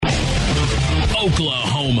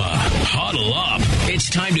Oklahoma, huddle up. It's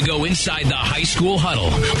time to go inside the high school huddle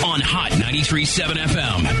on Hot 93.7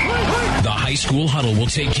 FM. The high school huddle will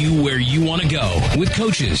take you where you want to go with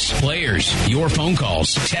coaches, players, your phone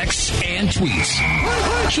calls, texts, and tweets.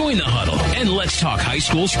 Join the huddle and let's talk high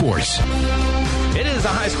school sports. It is the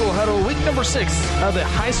high school huddle, week number 6 of the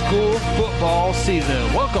high school football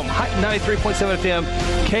season. Welcome, Hot 93.7 FM,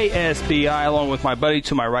 KSBI, along with my buddy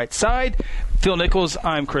to my right side, Phil Nichols.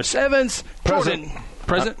 I'm Chris Evans. Present.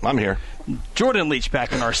 I'm here. Jordan Leach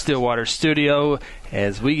back in our Stillwater studio.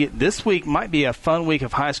 As we get, this week might be a fun week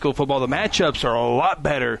of high school football. The matchups are a lot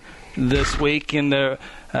better this week, and there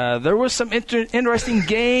was some interesting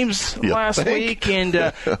games last week,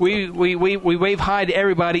 and we wave hi to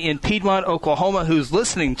everybody in Piedmont, Oklahoma, who's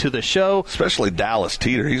listening to the show. Especially Dallas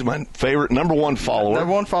Teeter. He's my favorite number one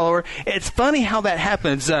follower. It's funny how that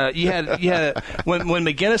happens. You had when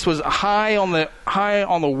McGinnis was high on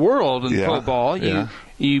the world in football.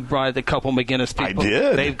 You brought a couple McGinnis people. I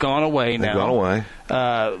did. They've gone away now. They've gone away.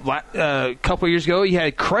 A couple of years ago, you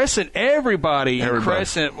had Crescent. Everybody in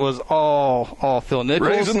Crescent was all Phil Nichols.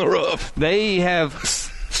 Raising the roof. They have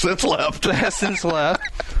since left.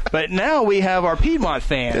 But now we have our Piedmont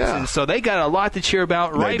fans, and so they got a lot to cheer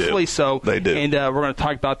about, rightfully so. They do. And we're going to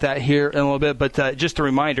talk about that here in a little bit. But just a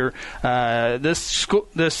reminder, this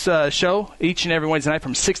show, each and every Wednesday night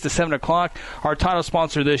from 6 to 7 o'clock, our title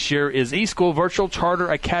sponsor this year is eSchool Virtual Charter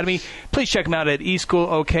Academy. Please check them out at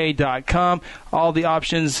eSchoolOK.com. All the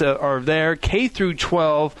options are there, K through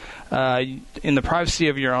 12, in the privacy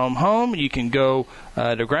of your own home. You can go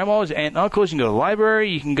to grandma's, aunt and uncles. You can go to the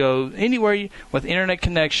library. You can go anywhere with internet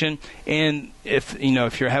connection. And if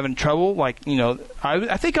you're having trouble, I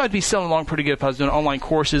think I'd be selling along pretty good if I was doing online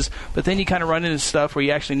courses. But then you kind of run into stuff where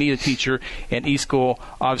you actually need a teacher. And eSchool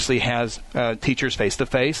obviously has teachers face to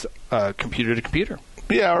face, computer to computer.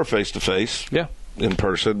 Yeah, or face to face. Yeah. In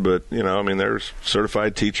person, but there's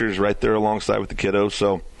certified teachers right there alongside with the kiddos.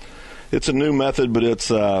 So it's a new method, but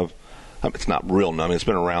it's not real new. It's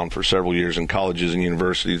been around for several years in colleges and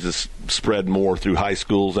universities. It's spread more through high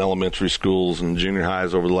schools, elementary schools, and junior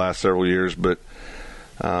highs over the last several years. But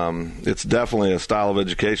it's definitely a style of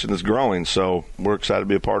education that's growing. So we're excited to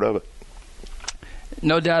be a part of it.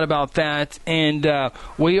 No doubt about that. And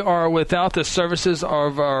we are without the services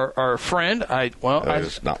of our friend.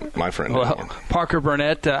 It's not my friend anymore. Parker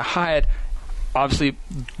Burnett. Hyatt, obviously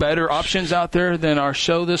better options out there than our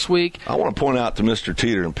show this week. I want to point out to Mr.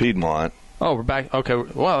 Teeter in Piedmont. Oh, we're back. Okay.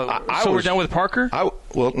 Well, we're done with Parker?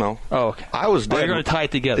 No. Oh, okay. I was dead. You're going to tie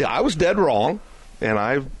it together. Yeah, I was dead wrong, and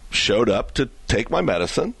I showed up to take my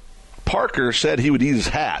medicine. Parker said he would eat his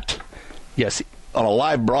hat. Yes. On a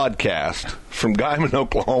live broadcast from Guyman,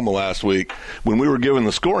 Oklahoma last week when we were giving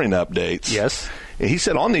the scoring updates. Yes. And he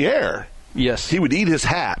said on the air, yes, he would eat his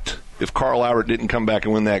hat if Carl Albert didn't come back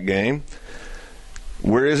and win that game.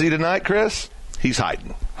 Where is he tonight, Chris? He's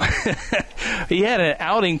hiding. He had an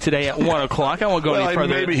outing today at 1 o'clock. I won't go any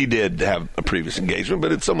further. Maybe he did have a previous engagement,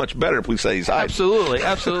 but it's so much better if we say he's hiding.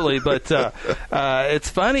 Absolutely. But it's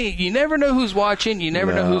funny. You never know who's watching. You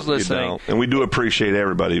never know who's listening. You don't. And we do appreciate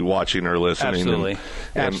everybody watching or listening.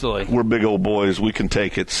 Absolutely. We're big old boys. We can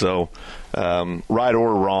take it. So right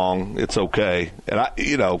or wrong, it's okay. And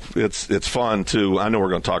it's fun too. I know we're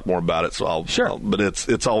going to talk more about it. But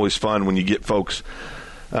it's always fun when you get folks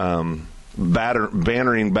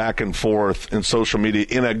bantering back and forth in social media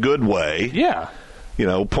in a good way. Yeah.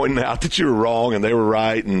 Pointing out that you were wrong and they were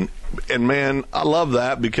right. And man, I love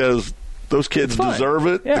that because those kids deserve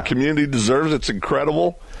it. Yeah. The community deserves it. It's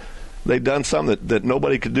incredible. They've done something that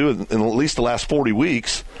nobody could do in at least the last 40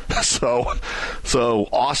 weeks. So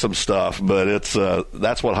awesome stuff. But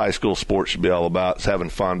that's what high school sports should be all about. It's having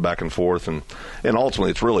fun back and forth. And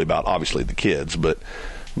ultimately it's really about, obviously, the kids. But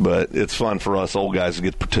it's fun for us old guys to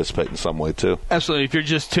get to participate in some way, too. Absolutely. If you're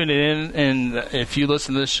just tuning in and if you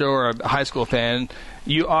listen to this show or a high school fan,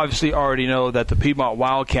 you obviously already know that the Piedmont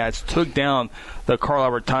Wildcats took down the Carl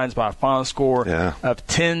Albert Titans by a final score of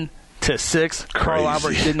 10-6. Carl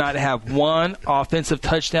Albert did not have one offensive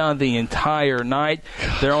touchdown the entire night.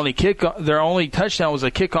 Their only touchdown was a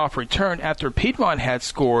kickoff return after Piedmont had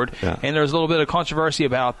scored, and there was a little bit of controversy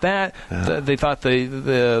about that. They thought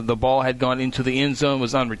the ball had gone into the end zone,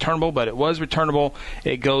 was unreturnable, but it was returnable.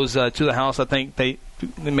 It goes to the house. I think they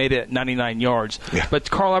made it 99 yards. Yeah. But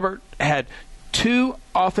Carl Albert had 2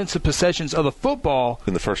 offensive possessions of the football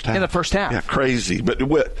in the first half. Yeah, crazy.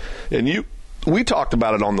 We talked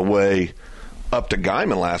about it on the way up to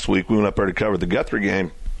Guyman last week. We went up there to cover the Guthrie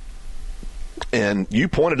game. And you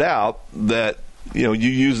pointed out that, you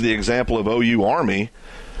used the example of OU Army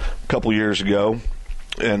a couple years ago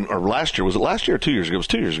or last year. Was it last year or 2 years ago? It was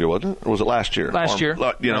 2 years ago, wasn't it? Or was it last year? Last year.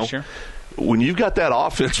 Last year. When you've got that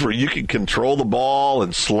offense where you can control the ball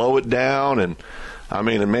and slow it down, and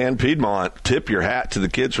Piedmont, tip your hat to the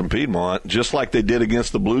kids from Piedmont, just like they did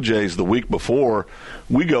against the Blue Jays the week before.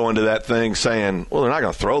 We go into that thing saying, well, they're not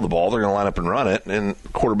going to throw the ball. They're going to line up and run it, and the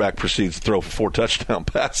quarterback proceeds to throw for 4 touchdown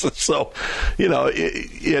passes. So,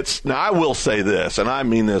 it's – now, I will say this, and I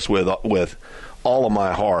mean this with all of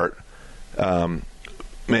my heart.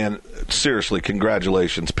 Man, seriously,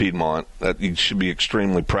 congratulations, Piedmont. You should be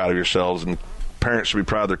extremely proud of yourselves, and parents should be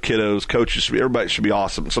proud of their kiddos. Coaches everybody should be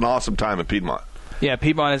awesome. It's an awesome time at Piedmont. Yeah,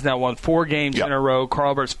 Piedmont has now won 4 games in a row. Carl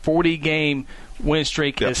Albert's 40-game win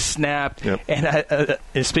streak is snapped. Yep. And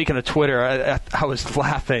speaking of Twitter, I was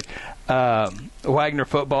laughing. Wagner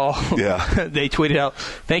Football, they tweeted out,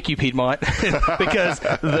 "Thank you, Piedmont," because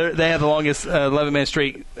they have the longest 11-man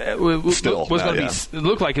streak. Still, it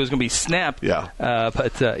looked like it was going to be snapped. Yeah,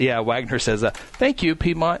 but Wagner says, "Thank you,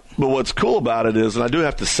 Piedmont." But what's cool about it is, and I do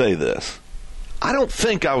have to say this, I don't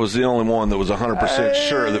think I was the only one that was 100%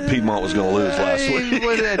 sure that Piedmont was going to lose last week.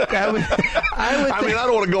 I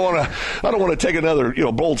don't want to go on I don't want to take another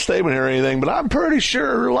bold statement here or anything, but I'm pretty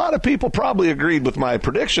sure a lot of people probably agreed with my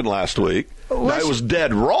prediction last week. I was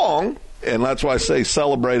dead wrong. And that's why I say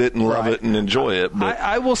celebrate it and love it and enjoy it. But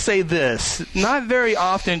I will say this: not very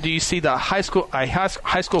often do you see the high school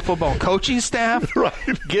football coaching staff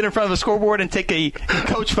get in front of the scoreboard and take a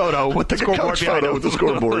coach photo with the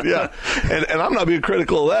scoreboard. Yeah, and I'm not being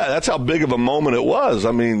critical of that. That's how big of a moment it was.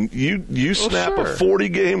 I mean, you snap a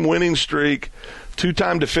 40-game winning streak.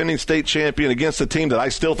 2-time defending state champion against a team that I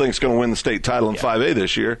still think is going to win the state title in 5A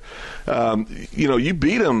this year. You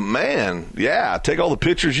beat them, man. Yeah, take all the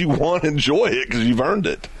pictures you want, enjoy it because you've earned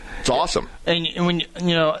it. It's awesome. And when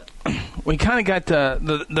we kind of got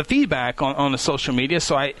the feedback on the social media,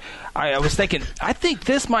 so I was thinking, I think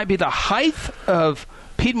this might be the height of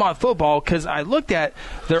Piedmont football, because I looked at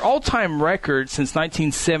their all-time record since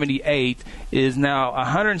 1978 is now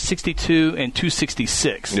 162 and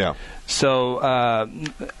 266. Yeah. So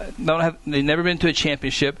they've never been to a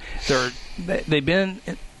championship. They're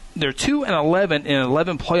 2-11 in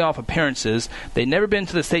 11 playoff appearances. They've never been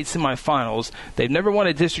to the state semifinals. They've never won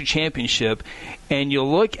a district championship. And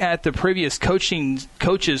you'll look at the previous coaches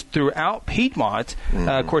throughout Piedmont.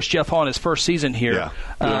 Of course, Jeff Hall in his first season here. Yeah,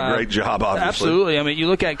 doing a great job, obviously. Absolutely. I mean, you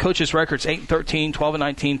look at coaches' records: 8-13,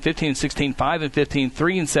 12-19, 15-16, 5-15,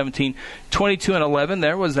 3-17, 22-11.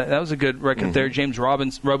 That was a good record there. James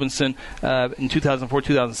Robinson in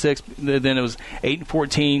 2004-2006. Then it was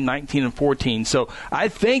 8-14, 19-14. So I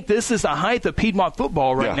think this is the height of Piedmont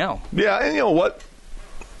football right now. Yeah, and you know what?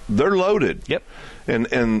 They're loaded. Yep.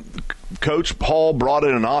 And Coach Paul brought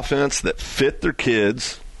in an offense that fit their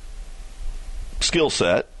kids' skill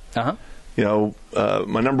set. Uh-huh.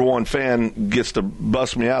 My number one fan gets to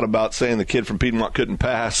bust me out about saying the kid from Piedmont couldn't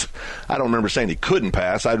pass. I don't remember saying he couldn't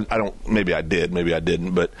pass. I don't. Maybe I did. Maybe I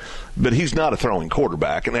didn't. But he's not a throwing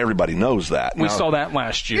quarterback, and everybody knows that. We saw that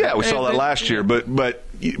last year. Yeah, we saw that last year. But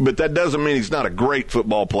that doesn't mean he's not a great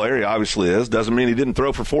football player. He obviously is. Doesn't mean he didn't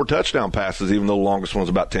throw for 4 touchdown passes, even though the longest one was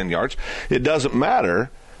about 10 yards. It doesn't matter.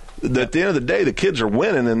 At the end of the day, the kids are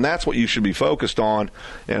winning, and that's what you should be focused on.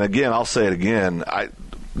 And again, I'll say it again.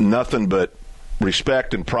 Nothing but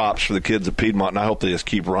respect and props for the kids at Piedmont, and I hope they just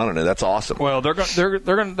keep running it. That's awesome. Well, they're going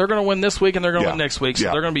to win this week, and they're going to win next week. So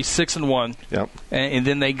they're going to be 6-1. Yep. And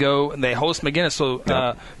then they host McGinnis. So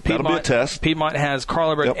Piedmont, that'll be a test. Piedmont has Carl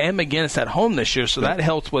Albert and McGinnis at home this year, so that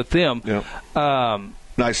helps with them. Yep. Now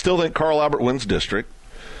I still think Carl Albert wins district.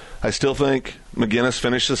 I still think McGinnis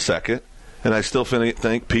finishes second, and I still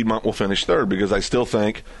think Piedmont will finish third, because I still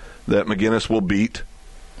think that McGinnis will beat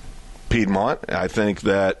Piedmont. I think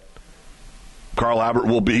that Carl Albert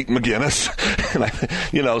will beat McGinnis,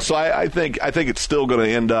 and so I think it's still going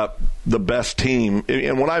to end up the best team.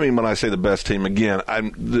 And what I mean when I say the best team, again,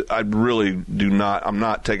 I really do not. I'm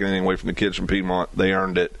not taking anything away from the kids from Piedmont. They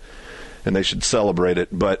earned it, and they should celebrate it.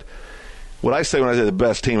 But what I say when I say the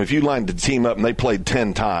best team, if you lined the team up and they played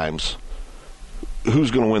 10 times,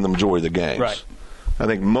 who's going to win the majority of the games? Right. I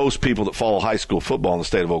think most people that follow high school football in the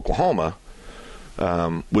state of Oklahoma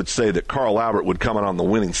would say that Carl Albert would come out on the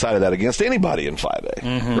winning side of that against anybody in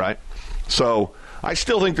 5A, right? So I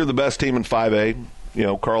still think they're the best team in 5A,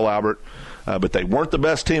 Carl Albert, but they weren't the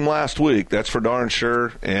best team last week. That's for darn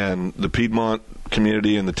sure. And the Piedmont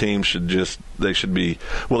community and the team should be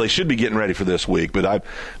getting ready for this week. But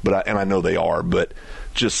I know they are. But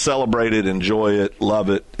just celebrate it, enjoy it,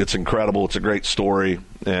 love it. It's incredible. It's a great story,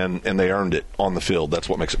 and they earned it on the field. That's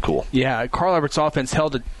what makes it cool. Yeah, Carl Albert's offense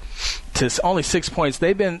held it to only 6 points.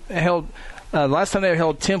 They've been held last time they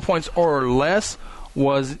held 10 points or less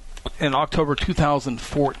was in October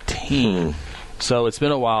 2014. So it's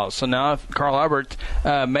been a while. So now Carl Albert,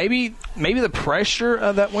 maybe the pressure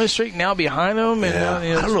of that win streak now behind him. And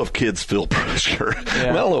I don't know if kids feel pressure. I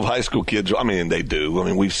don't know if high school kids. I mean, they do. I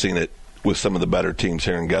mean, we've seen it with some of the better teams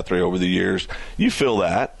here in Guthrie over the years. You feel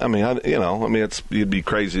that. I mean, you'd be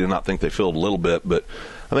crazy to not think they feel a little bit. But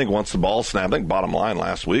I think once the ball snapped, I think bottom line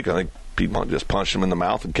last week, I think Piedmont just punched him in the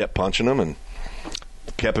mouth and kept punching him and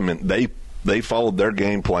kept him in. They followed their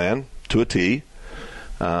game plan to a T.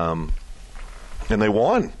 And they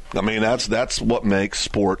won. I mean, that's what makes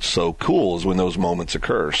sports so cool is when those moments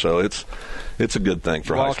occur. So it's a good thing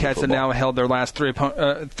for high school football. Wildcats have now held their last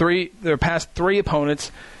their past three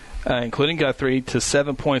opponents, including Guthrie, to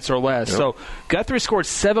 7 points or less. Yep. So Guthrie scored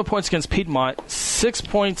 7 points against Piedmont, 6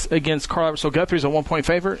 points against Carl Albert. So Guthrie's a 1-point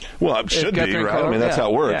favorite. Well, it should be, right? I mean, that's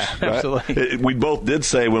how it works. Yeah, right? Absolutely. We both did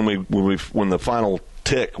say when the final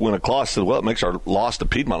tick went across, said, well, it makes our loss to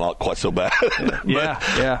Piedmont not quite so bad.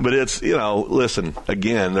 But it's, listen,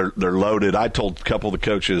 again, they're loaded. I told a couple of the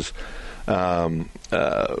coaches from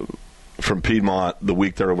Piedmont the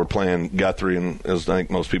week they're over playing Guthrie, and as I think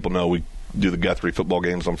most people know, we do the Guthrie football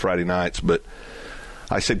games on Friday nights. But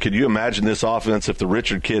I said, could you imagine this offense if the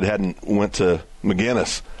Richard kid hadn't went to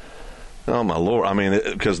McGinnis? Oh, my Lord. I mean,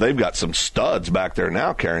 because they've got some studs back there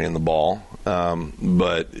now carrying the ball.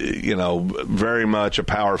 But, very much a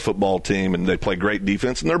power football team, and they play great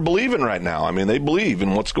defense, and they're believing right now. I mean, they believe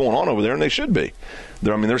in what's going on over there, and they should be.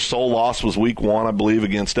 Their sole loss was week 1, I believe,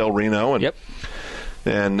 against El Reno. And, yep.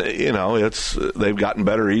 And, they've gotten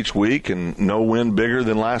better each week, and no win bigger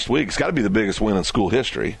than last week. It's got to be the biggest win in school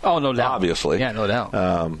history. Oh, no doubt. Obviously. Yeah, no doubt.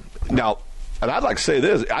 Now, and I'd like to say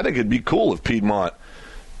this. I think it'd be cool if Piedmont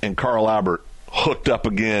and Carl Albert hooked up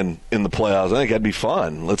again in the playoffs. I think that'd be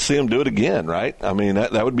fun. Let's see them do it again, right? I mean,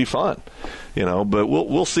 that would be fun, But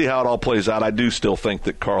we'll see how it all plays out. I do still think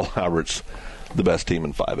that Carl Albert's the best team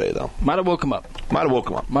in 5A, though. Might have woke him up. In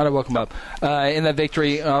that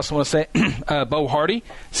victory, I also want to say Bo Hardy,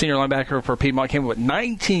 senior linebacker for Piedmont, came up with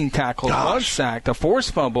 19 tackles, 1 sack, a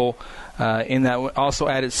forced fumble. In that also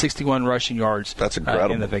added 61 rushing yards. That's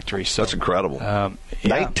incredible. In the victory. So, that's incredible.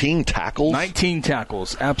 19 tackles? 19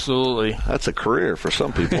 tackles, absolutely. That's a career for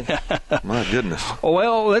some people. My goodness.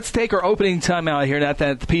 Well, let's take our opening timeout here now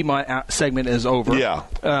that the Piedmont segment is over. Yeah.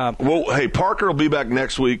 Well, hey, Parker will be back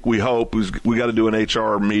next week, we hope. We got to do an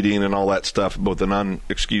HR meeting and all that stuff, both an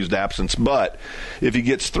unexcused absence. But if he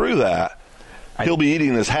gets through that, he'll be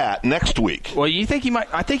eating his hat next week. Well, you think he might?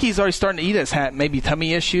 I think he's already starting to eat his hat. Maybe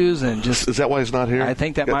tummy issues and just. Is that why he's not here? I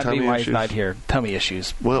think that might be why he's not here. Tummy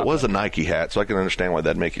issues. Well, it was a Nike hat, so I can understand why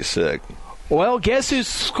that'd make you sick. Well, guess who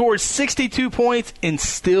scored 62 points and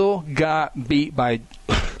still got beat by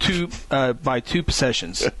two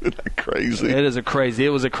possessions? Isn't that crazy? It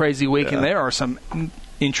was a crazy week, and there are some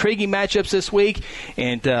intriguing matchups this week.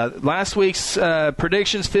 And last week's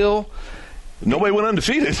predictions, Phil. Nobody went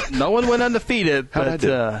undefeated. No one went undefeated. How'd I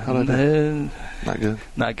do? Not good.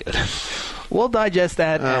 Not good. We'll digest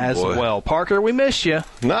that well. Parker, we missed you.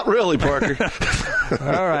 Not really, Parker.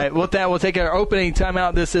 All right. With that, we'll take our opening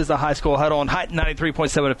timeout. This is the High School Huddle on Hot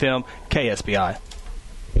 93.7 FM, KSBI.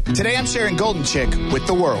 Today I'm sharing Golden Chick with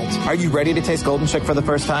the world. Are you ready to taste Golden Chick for the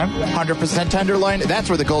first time? 100% tenderloin. That's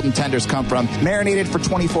where the golden tenders come from. Marinated for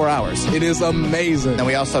 24 hours. It is amazing. And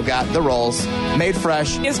we also got the rolls, made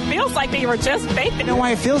fresh. It feels like they were just baked. You know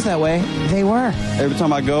why it feels that way? They were. Every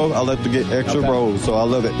time I go, I like to get extra rolls, so I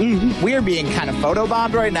love it. Mm-hmm. We are being kind of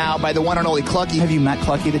photobombed right now by the one and only Clucky. Have you met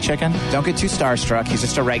Clucky the chicken? Don't get too starstruck. He's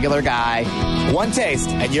just a regular guy. One taste,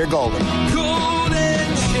 and you're golden.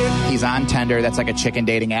 He's on Tender. That's like a chicken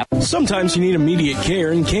dating app. Sometimes you need immediate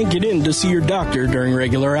care and can't get in to see your doctor during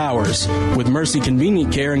regular hours. With Mercy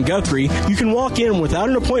Convenient Care in Guthrie, you can walk in without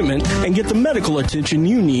an appointment and get the medical attention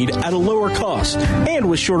you need at a lower cost and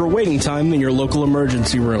with shorter waiting time than your local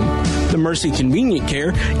emergency room. The Mercy Convenient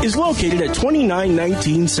Care is located at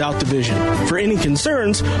 2919 South Division. For any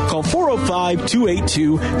concerns, call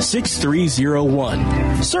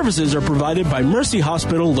 405-282-6301. Services are provided by Mercy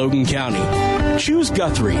Hospital, Logan County. Choose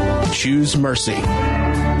Guthrie. Choose Mercy.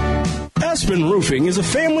 Aspen Roofing is a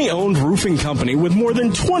family-owned roofing company with more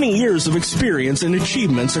than 20 years of experience and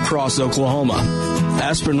achievements across Oklahoma.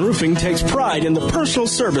 Aspen Roofing takes pride in the personal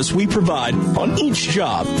service we provide on each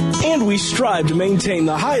job, and we strive to maintain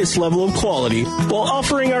the highest level of quality while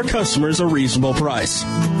offering our customers a reasonable price.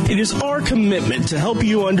 It is our commitment to help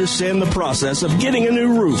you understand the process of getting a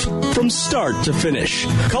new roof from start to finish.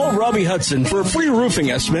 Call Robbie Hudson for a free roofing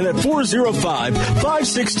estimate at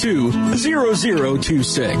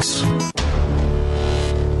 405-562-0026.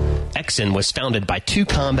 Exxon was founded by 2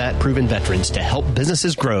 combat-proven veterans to help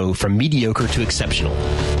businesses grow from mediocre to exceptional.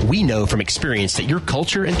 We know from experience that your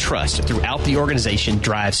culture and trust throughout the organization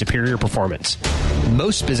drive superior performance.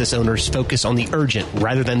 Most business owners focus on the urgent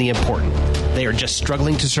rather than the important. They are just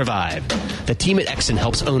struggling to survive. The team at Exxon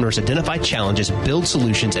helps owners identify challenges, build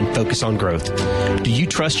solutions, and focus on growth. Do you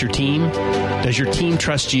trust your team? Does your team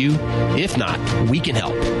trust you? If not, we can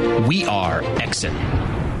help. We are Exxon.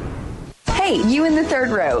 Hey, you in the third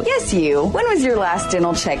row. Yes, you. When was your last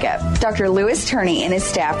dental checkup? Dr. Louis Turney and his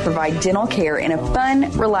staff provide dental care in a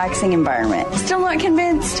fun, relaxing environment. Still not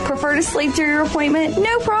convinced? Prefer to sleep through your appointment?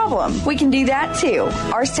 No problem. We can do that too.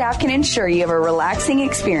 Our staff can ensure you have a relaxing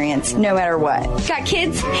experience no matter what. Got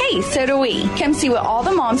kids? Hey, so do we. Come see what all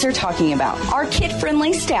the moms are talking about. Our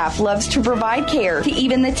kid-friendly staff loves to provide care to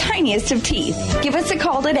even the tiniest of teeth. Give us a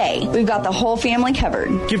call today. We've got the whole family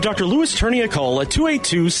covered. Give Dr. Louis Turney a call at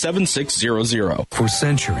 282-7600. For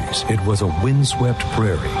centuries, it was a windswept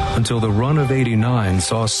prairie until the run of '89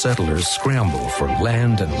 saw settlers scramble for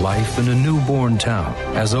land and life in a newborn town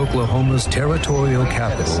as Oklahoma's territorial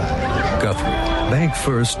capital, Guthrie. Bank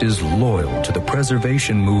First is loyal to the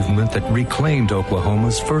preservation movement that reclaimed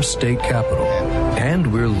Oklahoma's first state capital.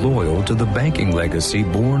 And we're loyal to the banking legacy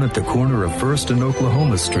born at the corner of First and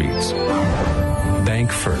Oklahoma Streets.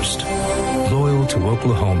 Bank First. Loyal to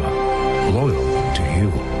Oklahoma. Loyal to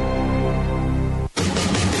you.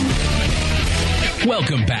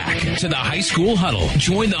 Welcome back to the High School Huddle.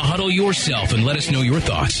 Join the huddle yourself and let us know your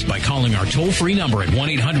thoughts by calling our toll-free number at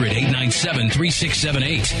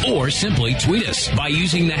 1-800-897-3678 or simply tweet us by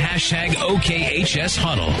using the hashtag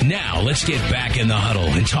OKHSHuddle. Now let's get back in the huddle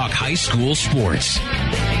and talk high school sports.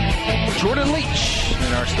 Jordan Leach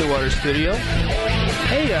in our Stillwater studio.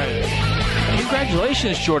 Hey,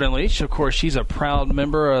 congratulations, Jordan Leach. Of course, she's a proud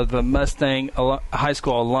member of the Mustang High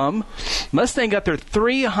School alum. Mustang got their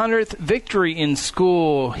 300th victory in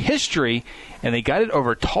school history, and they got it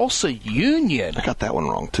over Tulsa Union. I got that one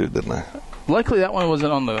wrong, too, didn't I? Luckily, that one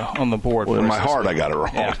wasn't on the board. Well, in my heart, I got it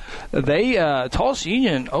wrong. Yeah. They Tulsa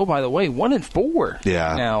Union. Oh, by the way, 1-4.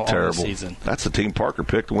 Yeah, now terrible. On the season. That's the team Parker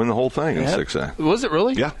picked to win the whole thing in 6A. Was it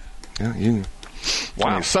really? Yeah, Union. Wow.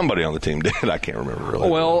 I mean, somebody on the team did. I can't remember really.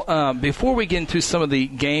 Well, before we get into some of the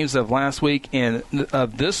games of last week and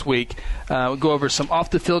of this week, we'll go over some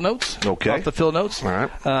off-the-field notes. Okay. Off-the-field notes. All right.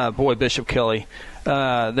 Boy, Bishop Kelly. They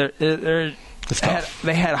had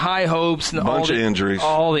high hopes. And bunch of injuries.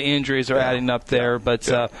 All the injuries are adding up there. But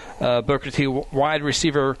Booker T wide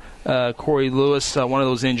receiver Corey Lewis, one of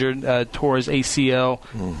those injured, tore his ACL.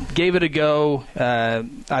 Gave it a go.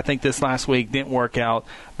 I think this last week didn't work out.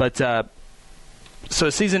 But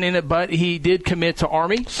so season ended, but he did commit to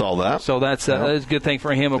Army. Saw that. So that's a good thing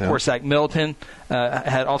for him. Of course, Zach Middleton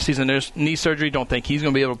had off-season knee surgery. Don't think he's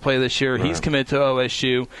going to be able to play this year. Right. He's committed to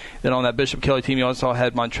OSU. Then on that Bishop Kelly team, you also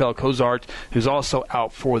had Montrell Cozart, who's also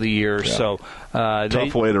out for the year. Yeah. So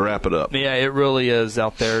tough way to wrap it up. Yeah, it really is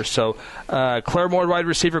out there. So Claremore wide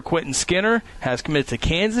receiver Quentin Skinner has committed to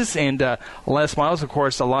Kansas, and Les Miles, of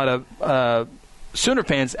course, a lot of Sooner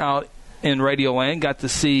fans out in Radio Land got to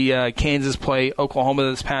see Kansas play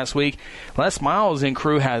Oklahoma this past week. Les Miles and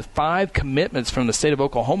crew has 5 commitments from the state of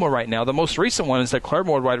Oklahoma right now. The most recent one is the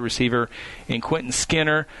Claremore wide receiver in Quentin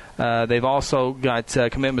Skinner. They've also got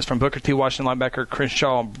commitments from Booker T. Washington linebacker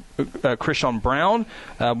Krishawn Brown,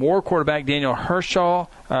 Moore quarterback Daniel Highshaw,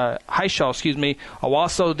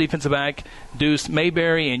 Owasso defensive back Deuce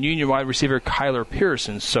Mayberry, and Union wide receiver Kyler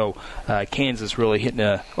Pearson. So Kansas really hitting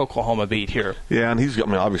a Oklahoma beat here. Yeah, and he's got,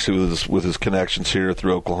 obviously with his connections here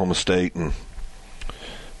through Oklahoma State, and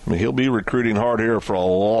he'll be recruiting hard here for a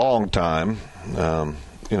long time.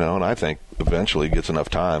 And I think eventually gets enough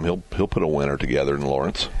time, he'll put a winner together in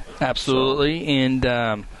Lawrence. Absolutely. So.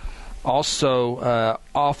 And also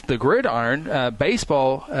off the gridiron,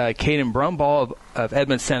 baseball, Caden Brumball of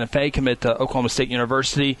Edmond Santa Fe commit to Oklahoma State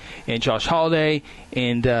University, and Josh Holliday.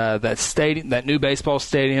 And that new baseball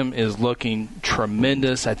stadium is looking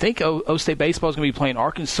tremendous. I think O-State baseball is going to be playing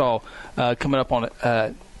Arkansas coming up on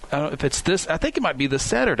I don't know if it's this. I think it might be this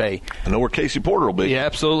Saturday. I know where Casey Porter will be. Yeah,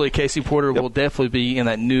 absolutely. Casey Porter will definitely be in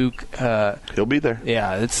that new. He'll be there.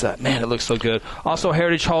 Yeah, it's man, it looks so good. Also,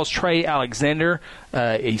 Heritage Hall's Trey Alexander,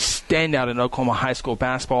 a standout in Oklahoma high school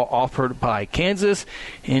basketball, offered by Kansas.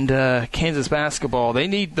 And Kansas basketball, they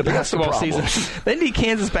need the basketball season. They need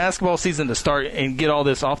Kansas basketball season to start and get all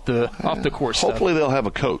this off the court stuff. Hopefully, they'll have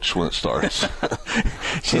a coach when it starts.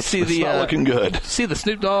 It's not looking good. See the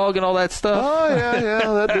Snoop Dogg and all that stuff. Oh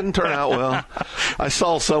yeah, that didn't turn out well. I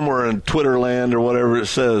saw somewhere in Twitter land or whatever it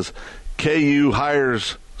says, KU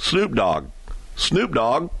hires Snoop Dogg. Snoop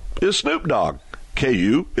Dogg is Snoop Dogg.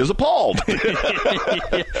 KU is appalled.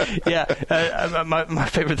 My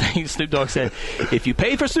favorite thing Snoop Dogg said, if you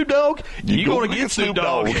pay for Snoop Dogg, you're going to get Snoop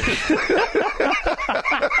Dogg.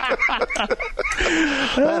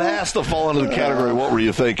 That has to fall into the category, what were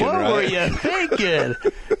you thinking, What right? were you thinking?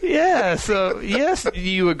 Yeah, so, yes,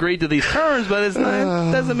 you agreed to these terms, but it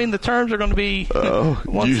doesn't mean the terms are going to be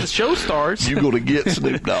once the show starts. You're going to get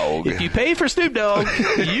Snoop Dogg. If you pay for Snoop Dogg,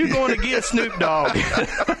 you're going to get Snoop Dogg.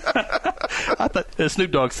 I thought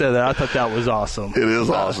Snoop Dogg said that. I thought that was awesome. It is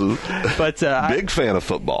awesome. But big fan of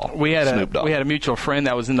football. We had Snoop Dogg. a mutual friend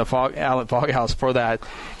that was in the Allen Fog House for that,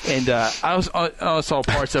 and I saw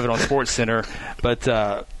parts of it on Sports Center,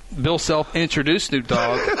 but Bill Self introduced Snoop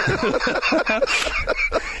Dogg.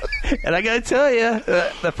 And I got to tell you,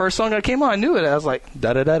 the first song that came on, I knew it. I was like,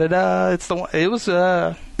 da-da-da-da-da. It's the one. It was,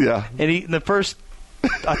 yeah. And the first,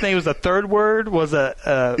 I think it was the third word was a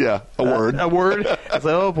word. A word. I was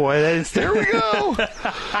like, oh, boy. That is There we go.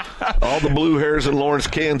 All the blue hairs in Lawrence,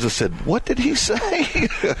 Kansas said, what did he say?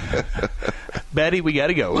 Betty, we got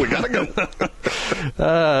to go. We got to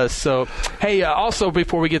go. So, hey, also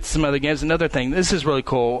before we get to some other games, another thing. This is really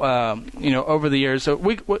cool. Over the years, so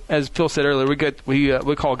we, as Phil said earlier,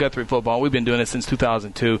 we call Guthrie football. We've been doing it since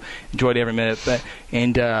 2002. Enjoyed every minute.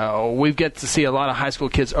 And we've got to see a lot of high school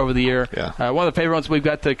kids over the year. Yeah. One of the favorite ones we've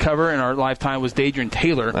got to cover in our lifetime was Dadrian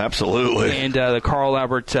Taylor. Absolutely. And the Carl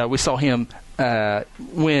Albert, we saw him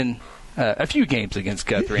win a few games against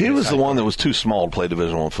Guthrie. He was the one that was too small to play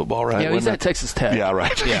Division I football, right? Yeah, he's at Texas Tech. Yeah,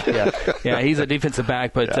 right. Yeah, he's a defensive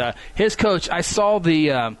back. But his coach, I saw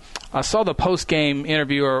the post game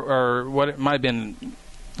interview or what it might have been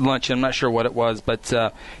lunch. I'm not sure what it was,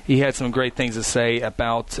 but he had some great things to say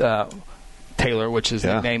about Taylor, which his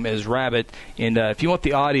nickname is Rabbit. And if you want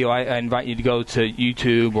the audio, I invite you to go to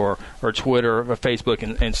YouTube or Twitter or Facebook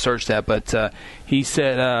and search that. But he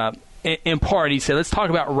said. In part, he said, let's talk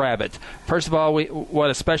about Rabbit. First of all, what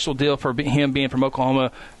a special deal for him being from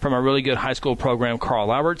Oklahoma, from a really good high school program,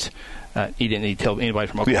 Carl Albert. He didn't need to tell anybody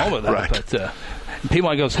from Oklahoma that. Right. But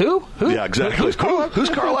people goes, who? Yeah, exactly. Who's Carl Albert? Who's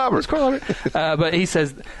Carl Albert? But he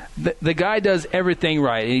says the guy does everything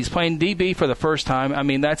right. He's playing DB for the first time. I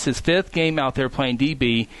mean, that's his fifth game out there playing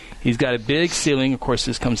DB. He's got a big ceiling. Of course,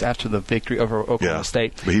 this comes after the victory over Oklahoma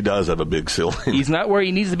State. But he does have a big ceiling. He's not where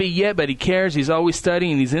he needs to be yet, but he cares. He's always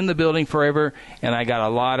studying. He's in the building forever, and I got a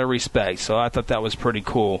lot of respect. So I thought that was pretty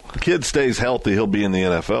cool. The kid stays healthy, he'll be in the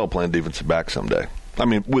NFL playing defensive back someday. I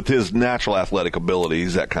mean, with his natural athletic ability,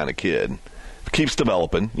 he's that kind of kid. Keeps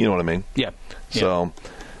developing, you know what I mean? Yeah. So,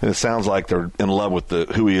 and it sounds like they're in love with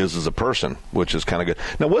who he is as a person, which is kind of good.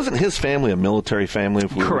 Now, wasn't his family a military family,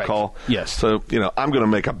 if we recall? Yes. So, I'm going to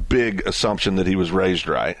make a big assumption that he was raised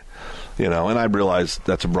right, and I realize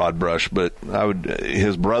that's a broad brush, but isn't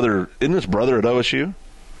his brother at OSU?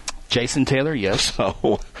 Jason Taylor, yes.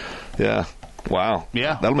 So, yeah. Wow.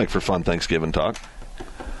 Yeah. That'll make for fun Thanksgiving talk.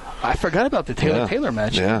 I forgot about the Taylor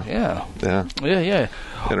match. Yeah.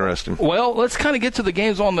 Interesting. Well, let's kind of get to the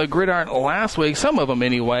games on the gridiron last week, some of them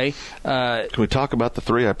anyway. Can we talk about the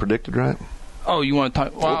three I predicted, right? Oh, you want to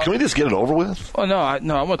talk? Well, can we just get it over with? Oh, no, I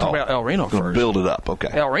want to talk about El Reno first. Build it up, okay.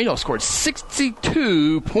 El Reno scored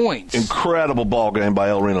 62 points. Incredible ball game by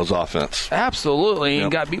El Reno's offense. Absolutely,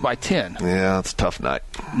 and got beat by 10. Yeah, it's a tough night.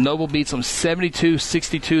 Noble beats them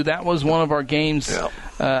 72-62. That was one of our games. Yeah.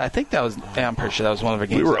 I think that was, I'm pretty sure that was one of our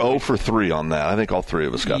games. We were 0 for 3 on that. I think all three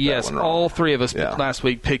of us got that one wrong. Yes, all three of us last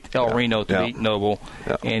week picked El Reno to beat Noble.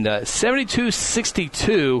 Yeah. And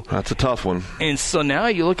 72-62. That's a tough one. And so now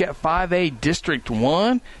you look at 5A District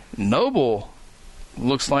 1, Noble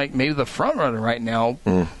looks like maybe the front runner right now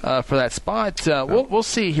for that spot. We'll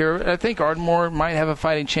see here. I think Ardmore might have a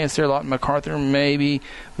fighting chance there. Lawton MacArthur maybe,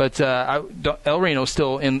 but El Reno's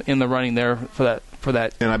still in the running there for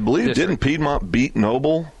that. And I believe district. Didn't Piedmont beat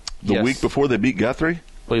Noble the week before they beat Guthrie? I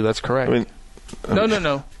believe that's correct.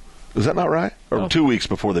 No. Is that not right? Or 2 weeks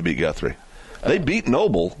before they beat Guthrie? They beat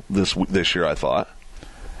Noble this year, I thought.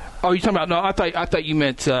 Oh, you're talking about? No, I thought you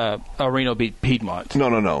meant El Reno beat Piedmont.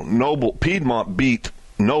 No. Piedmont beat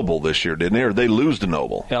Noble this year, didn't they? Or they lose to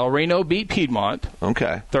Noble? El Reno beat Piedmont.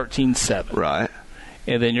 Okay. 13-7. Right.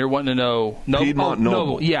 And then you're wanting to know Piedmont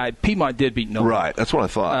Noble. Yeah, Piedmont did beat Noble. Right. That's what I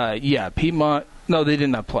thought. Piedmont. No, they did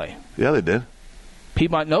not play. Yeah, they did.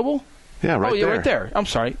 Piedmont Noble? Yeah, right there. Right there. I'm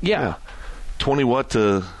sorry. Yeah. 20 what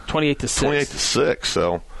to 28 to 6. 28 to 6.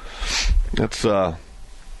 So that's they're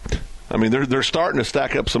starting to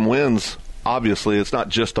stack up some wins. Obviously, it's not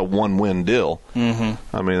just a one-win deal.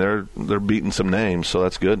 Mm-hmm. I mean, they're beating some names, so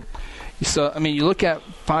that's good. So, you look at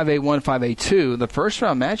 5A1, 5A2, the first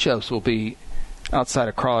round matchups will be outside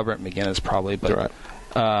of Carl Albert and McGinnis probably, but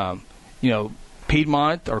right.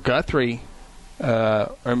 Piedmont or Guthrie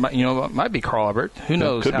or it might be Carl Albert. Who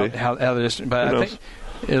knows how this? But I think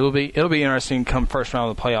it'll be interesting come first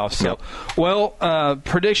round of the playoffs. So, well,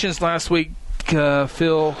 predictions last week,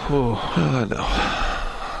 Phil. I know.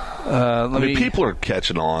 People are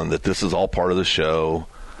catching on that this is all part of the show.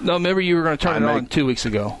 No, remember you were going to turn it on 2 weeks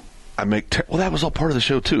ago. That was all part of the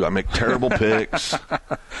show too. I make terrible picks.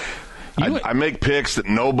 I make picks that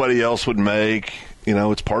nobody else would make.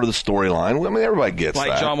 It's part of the storyline. I mean, everybody gets that.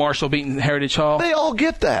 Like John Marshall beating Heritage Hall? They all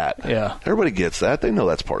get that. Yeah. Everybody gets that. They know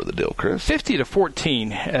that's part of the deal, Chris.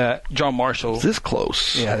 50-14, John Marshall. This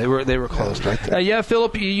close. Yeah, they were close. Right there.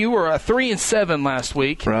 Philip, you were 3-7 last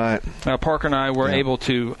week. Right. Parker and I were able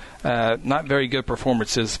to not very good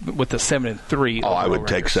performances with the 7-3. Oh, I would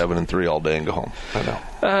take 7-3 all day and go home. I know.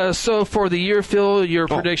 So for the year, Phil, your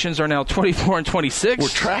predictions are now 24-26. We're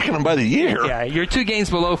tracking them by the year. Yeah, you're 2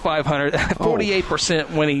 games below 500.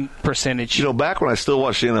 48% winning percentage. Back when I still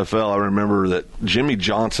watched the NFL, I remember that Jimmy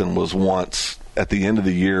Johnson was once at the end of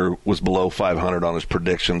the year was below 500 on his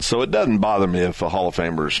predictions. So it doesn't bother me if a Hall of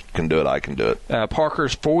Famers can do it. I can do it.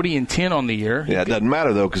 Parker's 40-10 on the year. Yeah, it doesn't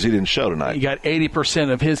matter though because he didn't show tonight. He got 80%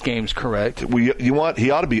 of his games correct. He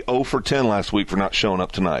ought to be 0-10 last week for not showing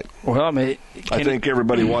up tonight. Well, I think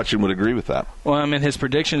everybody watching would agree with that. Well, his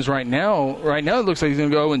predictions right now it looks like he's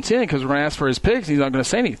going to go 0-10 because we're going to ask for his picks. He's not going to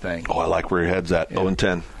say anything. Oh, I like where your head's at.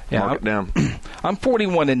 0-10. Yeah, Mark it down. I'm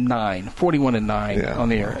 41-9. 41-9 on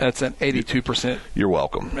the year. That's an 82%. You're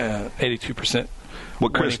welcome. 82%. Well,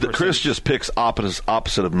 Chris just picks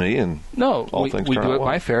opposite of me, and all things we turn do out it well.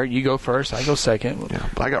 by fair. You go first. I go second. Yeah,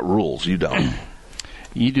 but I got rules. You don't.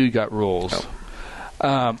 You do got rules.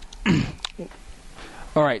 Oh.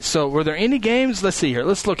 All right, so were there any games? Let's see here.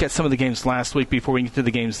 Let's look at some of the games last week before we get to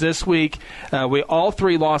the games this week. We all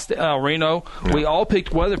three lost to El Reno. Yeah. We all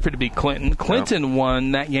picked Weatherford to beat Clinton. Clinton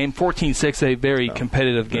won that game 14-6, a very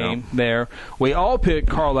competitive game there. We all picked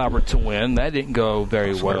Carl Albert to win. That didn't go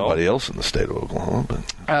very well. Everybody else in the state of Oklahoma.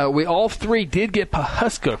 But we all three did get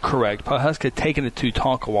Pawhuska correct. Pawhuska taking it to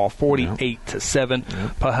Tonkawa 48-7.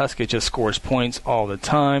 Pawhuska just scores points all the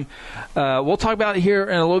time. We'll talk about it here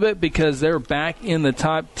in a little bit because they're back in the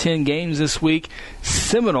top 10 games this week.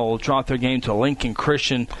 Seminole dropped their game to Lincoln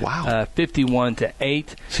Christian. Wow.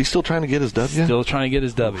 51-8. Is he still trying to get his W? Still trying to get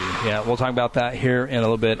his W. Yeah, we'll talk about that here in a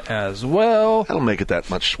little bit as well. That'll make it that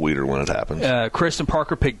much sweeter when it happens. Kristen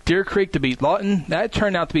Parker picked Deer Creek to beat Lawton. That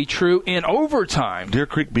turned out to be true in overtime. Deer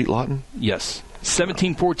Creek beat Lawton? Yes.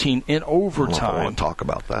 17-14 in overtime. I want to talk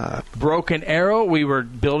about that. Broken Arrow, we were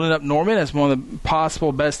building up Norman as one of the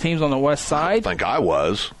possible best teams on the west side. I think I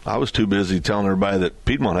was. I was too busy telling everybody that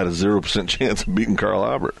Piedmont had a 0% chance of beating Carl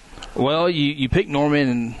Albert. Well, you picked Norman,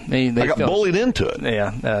 and they I got bullied into it.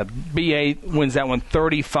 Yeah. BA wins that one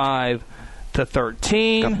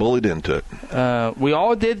 35-13. Got bullied into it. We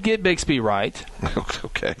all did get Bixby right.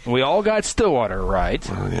 Okay. We all got Stillwater right.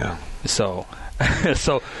 Yeah. So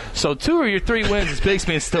 2 of your 3 wins is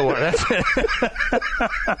Bixby and Stillwater.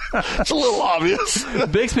 It's a little obvious.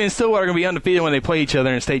 Bixby and Stillwater are going to be undefeated when they play each other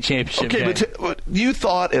in a state championship game. But you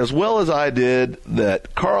thought as well as I did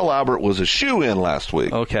that Carl Albert was a shoe-in last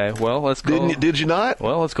week. Okay, well, let's go. Did you not?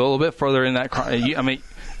 Well, let's go a little bit further in that.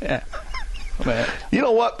 You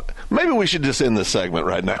know what? Maybe we should just end this segment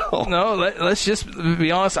right now. No, let's just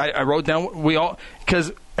be honest. I wrote down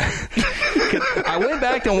because I went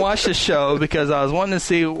back and watched the show because I was wanting to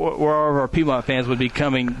see where all of our Piedmont fans would be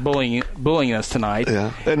coming bullying us tonight.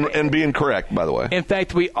 Yeah, and being correct, by the way. In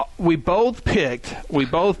fact, we both picked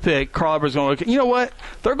Carl Albert's going. You know what?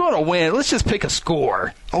 They're going to win. Let's just pick a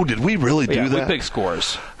score. Oh, did we really do that? We picked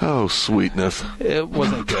scores. Oh, sweetness! It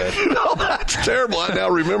wasn't good. No, that's terrible. I now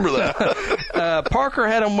remember that. Parker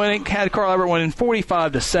had Carl Albert winning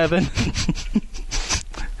 45-7.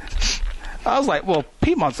 I was like, well,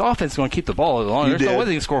 Piedmont's offense is going to keep the ball long. There's no way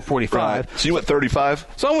they can score 45. Right. So you went 35?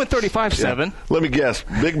 So I went 35-7. Yeah. Let me guess.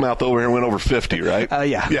 Big Mouth over here went over 50, right?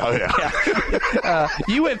 Yeah. Yeah.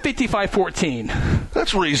 You went 55-14.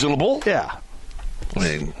 That's reasonable. Yeah. I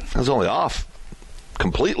mean, I was only off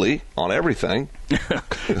completely on everything.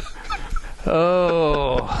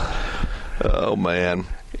 Oh, man.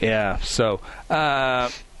 Yeah. So,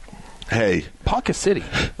 hey. Ponca City.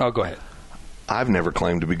 Oh, go ahead. I've never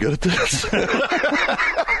claimed to be good at this.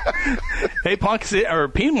 Hey, Ponca City or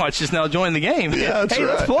Piedmont just now joined the game. Yeah,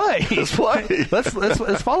 that's right. Let's play.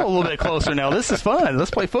 Let's follow a little bit closer now. This is fun.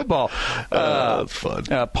 Let's play football. That's fun.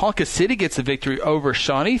 Ponca City gets a victory over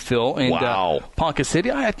Shawnee, Phil. And, wow. Ponca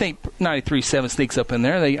City, I think 93.7 sneaks up in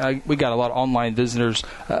there. We got a lot of online visitors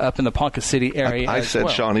up in the Ponca City area. I said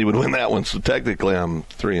Shawnee would win that one, so technically I'm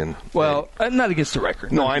 3-8. Well, not against the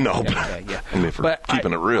record. No, I know. Yeah. I mean, for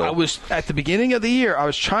keeping it real. I was at the beginning of the year. I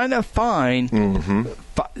was trying to find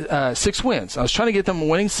 6 wins. I was trying to get them a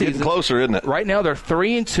winning season. Getting closer, isn't it? Right now they're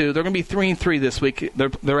 3-2. They're going to be 3-3 this week.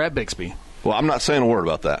 They're at Bixby. Well, I'm not saying a word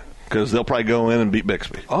about that because they'll probably go in and beat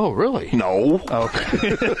Bixby. Oh, really? No.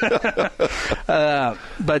 Okay.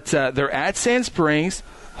 But they're at Sand Springs.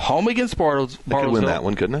 Home against Bartlesville. They could win that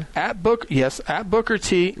one, couldn't they? At Booker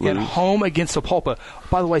T. And home against Sapulpa.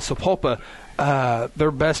 By the way, Sapulpa, their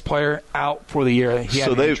best player out for the year. He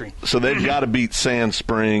had an injury. So they've got to beat Sand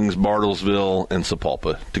Springs, Bartlesville, and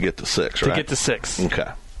Sapulpa to get to 6, right? To get to 6. Okay.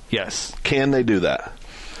 Yes. Can they do that?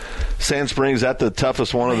 Sand Springs, that the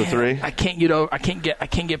toughest one of the 3? I can't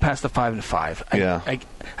get past the 5 and 5. I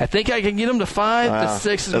think I can get them to 5. The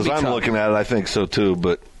 6 is as be I'm tough. looking at it, I think so too.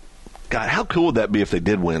 But God, how cool would that be if they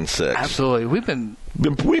did win 6? Absolutely, we've been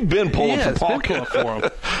pulling for Paul. for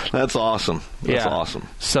them. That's awesome. That's awesome.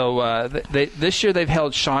 So this year they've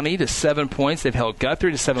held Shawnee to 7 points. They've held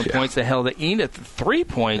Guthrie to 7 points. They held Enid to 3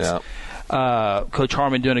 points. Yeah. Coach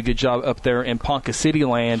Harmon doing a good job up there in Ponca City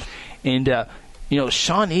land, and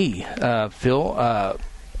Shawnee, Phil,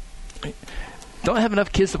 don't have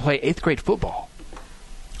enough kids to play 8th grade football.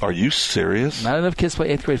 Are you serious? Not enough kids to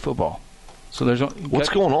play 8th grade football. So there's what's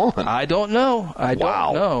going on? I don't know. I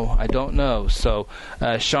don't know. So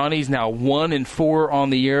Shawnee's now 1-4 on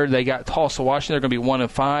the year. They got Tulsa, Washington. They're going to be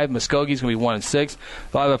 1-5. Muskogee's going to be 1-6.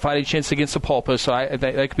 They'll have a fighting chance against Sapulpa. So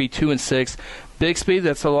that could be 2-6. Bixby,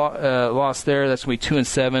 that's a loss there. That's going to be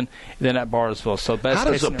 2-7. Then at Bartlesville. So best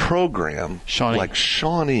how does a program like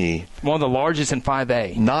Shawnee, one of the largest in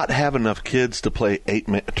 5A, not have enough kids to play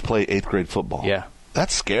 8th grade football? Yeah,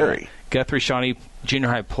 that's scary. Guthrie Shawnee junior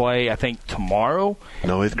high play, I think, tomorrow.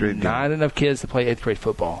 No 8th grade game. Not enough kids to play 8th grade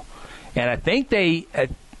football. And I think they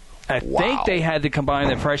think they had to combine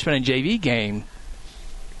the freshman and JV game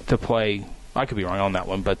to play. I could be wrong on that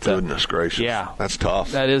one, but goodness gracious. Yeah. That's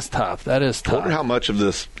tough. That is tough. I wonder how much of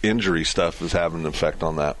this injury stuff is having an effect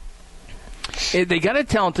on that. They got a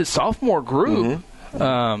talented sophomore group. Mm-hmm.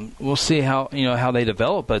 We'll see how they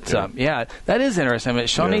develop, but that is interesting. I mean,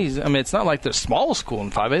 Shawnee's. I mean, it's not like the smallest school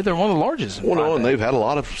in 5A; they're one of the largest. And they've had a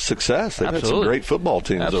lot of success. They've had some great football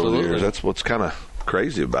teams over the years. That's what's kind of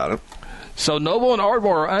crazy about it. So Noble and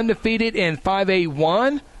Ardmore are undefeated in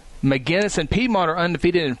 5A1. McGinnis and Piedmont are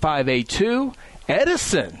undefeated in 5A2.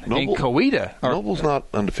 Edison and Coweta are. Noble's not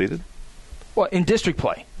undefeated. Well, in district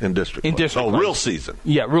play. In district play. Real season.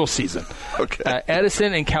 Yeah, real season. Okay.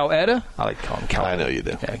 Edison and Coweta. I like to call them Coweta. I know you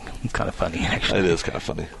do. Yeah, it's kind of funny, actually. It is kind of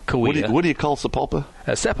funny. Coweta. What do you call Sapulpa?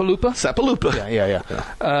 Sapaloopa. Sapaloopa. Yeah.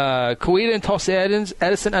 Coweta and Tulsa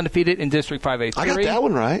Edison undefeated in District 5A3. I got that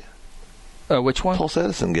one right. Which one? Tulsa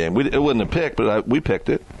Edison game. It wasn't a pick, but we picked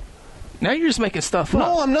it. Now you're just making stuff up.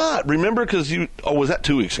 No, I'm not. Remember, because was that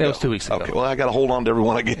 2 weeks ago? It was 2 weeks ago. Okay, well, I got to hold on to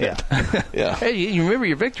everyone I get. Yeah. Hey, you remember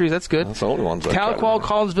your victories. That's good. That's the only ones I Tahlequah,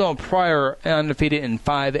 Collinsville, and Pryor undefeated in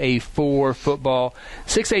 5A4 football.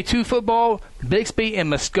 6A2 football, Bixby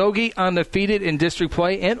and Muskogee undefeated in district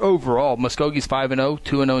play and overall. Muskogee's 5-0,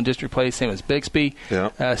 2-0 in district play, same as Bixby.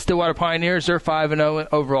 Yeah. Stillwater Pioneers, they're 5-0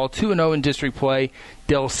 overall, 2-0 in district play.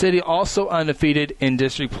 Del City also undefeated in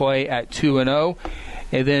district play at 2-0.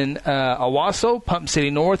 And then Owasso, Pump City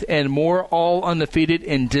North, and Moore all undefeated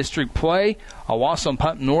in district play. Owasso and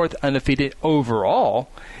Pump North undefeated overall.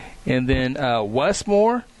 And then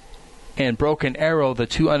Westmore and Broken Arrow, the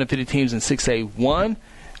two undefeated teams in 6A1.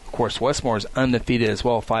 Of course, Westmore is undefeated as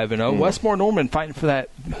well, 5-0. Westmore Norman fighting for that.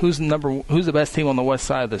 Who's the best team on the west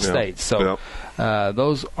side of the state? So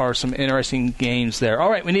those are some interesting games there. All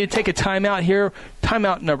right, we need to take a timeout here.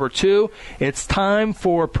 Timeout number 2. It's time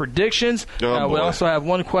for predictions. We also have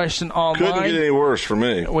one question online. Couldn't get any worse for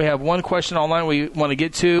me. We have one question online we want to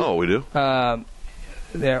get to. Oh, we do?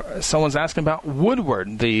 Someone's asking about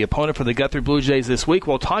Woodward, the opponent for the Guthrie Blue Jays this week.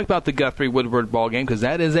 We'll talk about the Guthrie-Woodward ball game because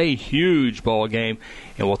that is a huge ball game,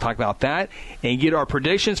 and we'll talk about that and get our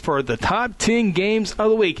predictions for the top 10 games of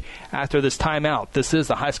the week after this timeout. This is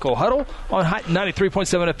the High School Huddle on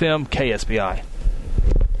 93.7 FM KSBI.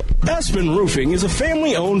 Aspen Roofing is a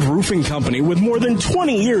family-owned roofing company with more than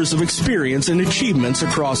 20 years of experience and achievements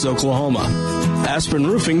across Oklahoma. Aspen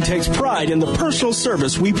Roofing takes pride in the personal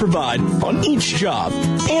service we provide on each job,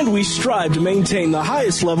 and we strive to maintain the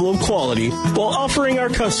highest level of quality while offering our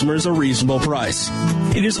customers a reasonable price.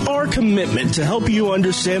 It is our commitment to help you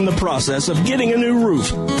understand the process of getting a new roof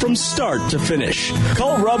from start to finish.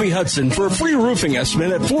 Call Robbie Hudson for a free roofing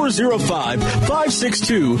estimate at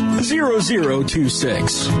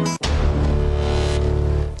 405-562-0026.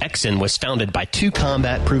 Exon was founded by 2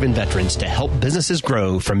 combat-proven veterans to help businesses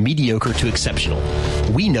grow from mediocre to exceptional.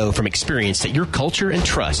 We know from experience that your culture and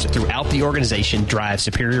trust throughout the organization drive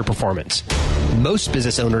superior performance. Most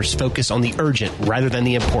business owners focus on the urgent rather than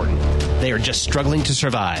the important. They are just struggling to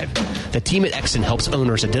survive. The team at Exon helps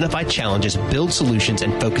owners identify challenges, build solutions,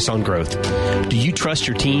 and focus on growth. Do you trust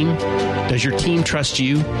your team? Does your team trust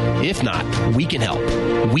you? If not, we can help.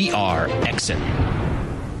 We are Exon.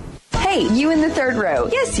 Hey, you in the third row.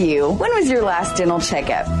 Yes, you. When was your last dental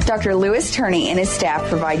checkup? Dr. Lewis Turney and his staff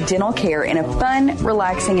provide dental care in a fun,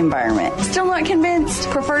 relaxing environment. Still not convinced?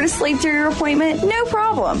 Prefer to sleep through your appointment? No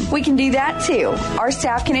problem. We can do that too. Our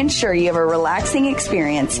staff can ensure you have a relaxing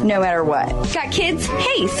experience no matter what. Got kids?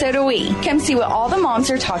 Hey, so do we. Come see what all the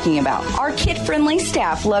moms are talking about. Our kid-friendly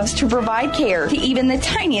staff loves to provide care to even the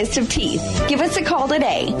tiniest of teeth. Give us a call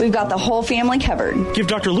today. We've got the whole family covered. Give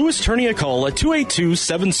Dr. Lewis Turney a call at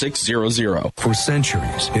 282-7600. For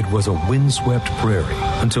centuries, it was a windswept prairie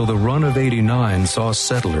until the run of 89 saw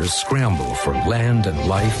settlers scramble for land and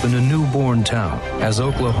life in a newborn town as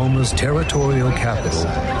Oklahoma's territorial capital,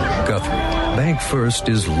 Guthrie. Bank First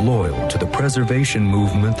is loyal to the preservation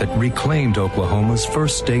movement that reclaimed Oklahoma's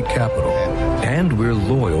first state capital. And we're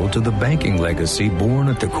loyal to the banking legacy born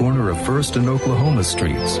at the corner of First and Oklahoma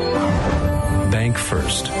streets. Bank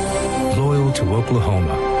First. Loyal to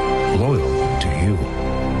Oklahoma. Loyal to you.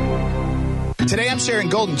 Today I'm sharing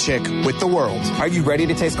Golden Chick with the world. Are you ready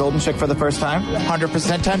to taste Golden Chick for the first time?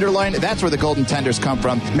 100% tenderloin. That's where the golden tenders come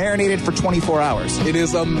from. Marinated for 24 hours. It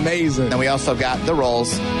is amazing. And we also got the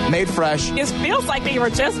rolls, made fresh. It feels like they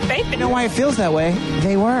were just baked. You know why it feels that way?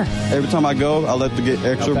 They were. Every time I go, I love to get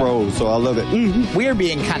extra rolls, so I love it. Mm-hmm. We are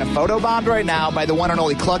being kind of photobombed right now by the one and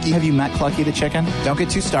only Clucky. Have you met Clucky the chicken? Don't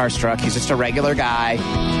get too starstruck. He's just a regular guy.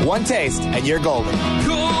 One taste, and you're golden.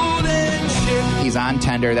 He's on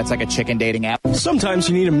Tender. That's like a chicken dating app. Sometimes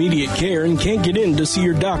you need immediate care and can't get in to see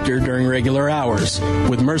your doctor during regular hours.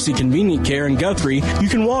 With Mercy Convenient Care in Guthrie, you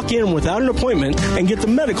can walk in without an appointment and get the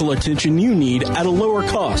medical attention you need at a lower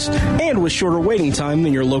cost and with shorter waiting time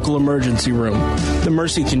than your local emergency room. The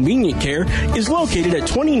Mercy Convenient Care is located at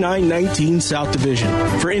 2919 South Division.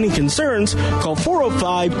 For any concerns, call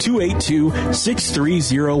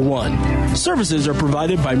 405-282-6301. Services are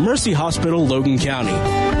provided by Mercy Hospital, Logan County.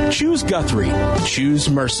 Choose Guthrie. Choose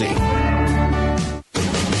Mercy.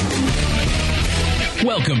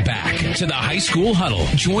 Welcome back to the High School Huddle.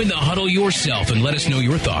 Join the huddle yourself and let us know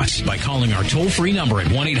your thoughts by calling our toll-free number at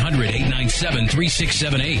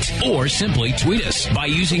 1-800-897-3678 or simply tweet us by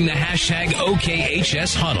using the hashtag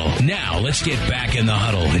OKHSHuddle. Now let's get back in the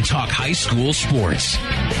huddle and talk high school sports.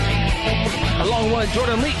 Along with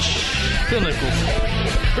Jordan Leach, Phil Nichols,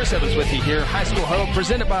 Chris Evans with you here. High School Huddle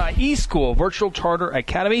presented by eSchool Virtual Charter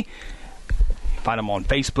Academy. Find them on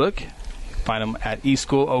Facebook. Find them at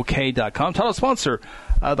eSchoolOK.com. Title sponsor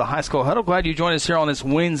of the High School Huddle. Glad you joined us here on this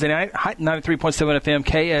Wednesday night. 93.7 FM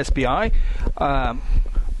KSBI.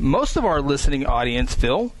 Most of our listening audience,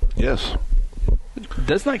 Phil. Yes.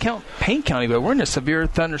 Does not count Payne County, but we're in a severe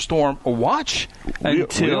thunderstorm watch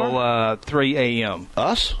until 3 a.m.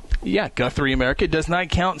 Us? Yeah, Guthrie, America. It does not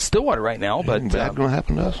count Stillwater right now. But anything bad going to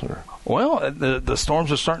happen to us? Or? Well, the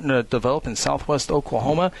storms are starting to develop in southwest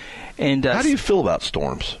Oklahoma. And how do you feel about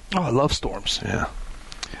storms? Oh, I love storms. Yeah.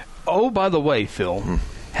 Oh, by the way, Phil,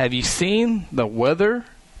 have you seen the weather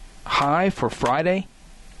high for Friday?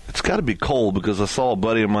 It's got to be cold because I saw a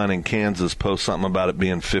buddy of mine in Kansas post something about it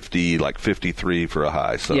being 50, like 53 for a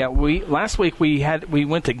high. So yeah, last week we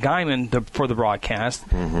went to Guyman for the broadcast,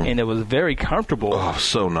 and it was very comfortable. Oh,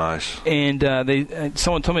 so nice. And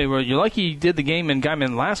someone told me, well, you're lucky you did the game in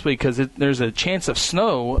Guyman last week because there's a chance of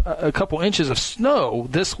snow, a couple inches of snow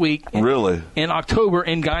this week. Really? In October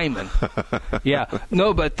in Guyman. Yeah.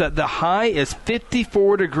 No, but the high is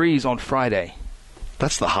 54 degrees on Friday.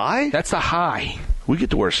 That's the high? That's the high. We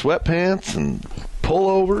get to wear sweatpants and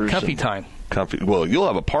pullovers. Comfy time. Comfy. Well, you'll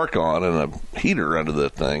have a park on and a heater under the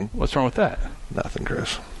thing. What's wrong with that? Nothing,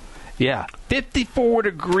 Chris. Yeah, 54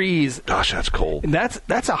 degrees. Gosh, that's cold. And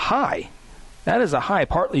that's a high. That is a high,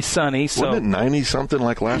 partly sunny. So wasn't it 90-something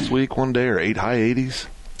like last week one day, or high 80s?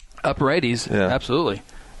 Upper 80s, yeah. Absolutely.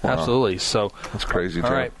 Wow. Absolutely. So that's crazy.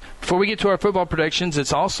 All right. Before we get to our football predictions,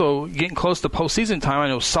 it's also getting close to postseason time. I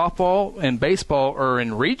know softball and baseball are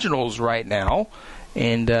in regionals right now,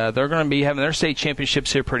 and they're going to be having their state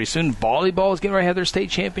championships here pretty soon. Volleyball is getting ready to have their state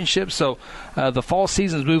championships. So the fall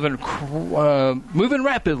season is moving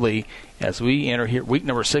rapidly as we enter here week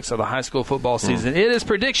number 6 of the high school football season. It is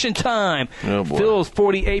prediction time. Oh, boy. Phil's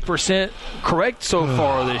 48% correct so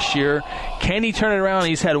far this year. Can he turn it around?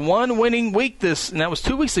 He's had one winning week and that was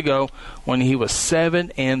 2 weeks ago when he was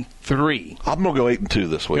 7-3. I'm going to go 8-2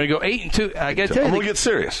 this week. You're going to go 8-2. I got to tell you. I'm going to get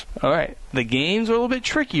serious. All right. The games are a little bit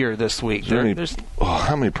trickier this week.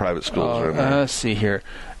 How many private schools are in there? Let's see here.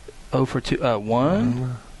 0 for 2.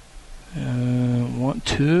 1.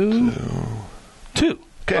 2.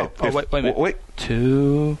 Okay. Wait a minute. Wait.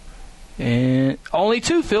 2. And only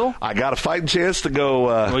 2, Phil. I got a fighting chance to go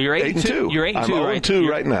well, you're 8-2. You're 8-2, I'm 0-2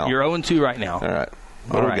 right now. You're 0-2 right now. All right.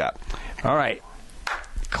 What do we got? All right.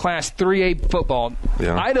 Class 3A football.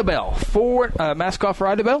 Yeah. Ida Bell. Mascot for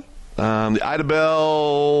Ida Bell? The Ida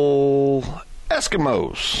Bell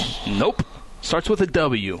Eskimos. Nope. Starts with a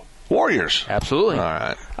W. Warriors. Absolutely. All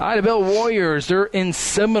right. Ida Bell Warriors. They're in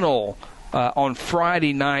Seminole on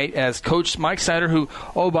Friday night as Coach Mike Snyder, who,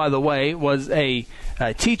 by the way, was a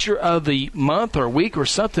teacher of the month or week or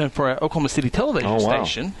something for an Oklahoma City television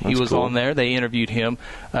station. He was cool. on there. They interviewed him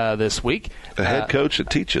this week. The head coach that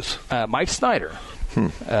teaches. Mike Snyder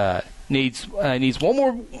needs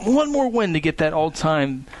one more win to get that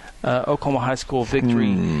all-time Oklahoma high school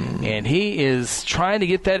victory, and he is trying to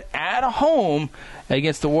get that at home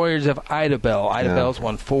against the Warriors of Ida Bell. Ida Bell's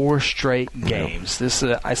won 4 straight games. This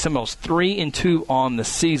Seminole's 3-2 on the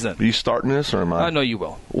season. Are you starting this, or am I? I know you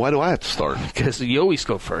will. Why do I have to start? Because you always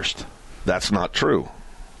go first. That's not true.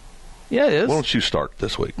 Yeah, it is. Why don't you start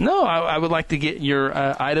this week? No, I would like to get your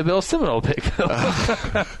Ida Bell Seminole pick.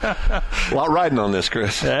 A lot riding on this,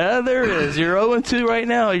 Chris. Yeah, there it is. You're 0-2 right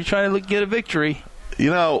now. You're trying to get a victory.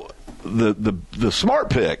 You know, the smart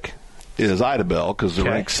pick is Ida Bell because they're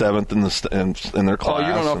ranked 7th in their class. Oh,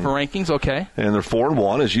 you're going off for rankings? Okay. And they're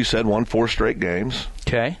 4-1, as you said, won 4 straight games.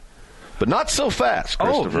 Okay. But not so fast,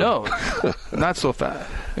 Christopher. Oh, no. Not so fast.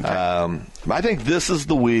 Okay. I think this is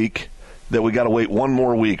the week that we got to wait one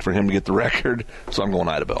more week for him to get the record, so I'm going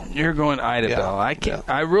Ida Bell. You're going Ida Bell.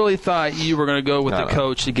 I really thought you were going to go with the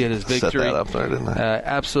coach to get his victory. Set that up there, didn't I?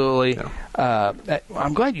 Absolutely. Yeah.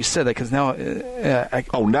 I'm glad you said that because now...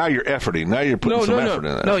 now you're efforting. Now you're putting some effort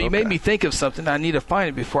in it. No, you made me think of something. I need to find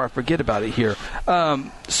it before I forget about it here.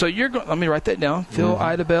 So you're going... Let me write that down. Phil,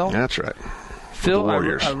 Ida Bell. That's right. Phil,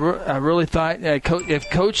 Warriors. I really thought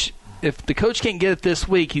if the coach can't get it this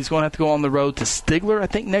week, he's going to have to go on the road to Stigler, I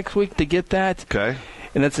think, next week to get that. Okay.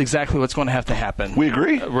 And that's exactly what's going to have to happen. We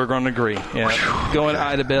agree? We're going to agree. Yeah. Going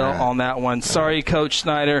Ida Bell on that one. Sorry, Coach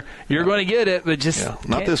Snyder. You're going to get it, but just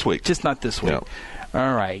not this week. Just not this week. Yeah.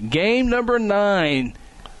 All right. Game number 9.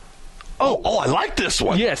 Oh, I like this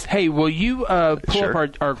one. Yes. Hey, will you pull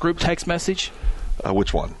up our group text message?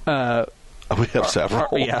 Which one? We have several.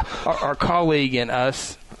 Our colleague and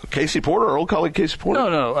us. Casey Porter, our old colleague Casey Porter?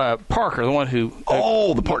 No, Parker, the one who...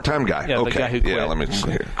 the part-time guy. Yeah, okay. The guy who quit. Yeah, let me see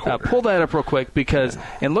here. Pull that up real quick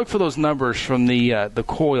and look for those numbers from the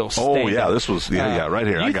Coyle stand. Oh, yeah, this was... right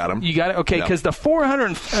here. I got them. You got it? Okay, because the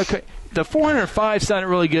 405 sounded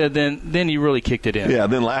really good, then he really kicked it in. Yeah,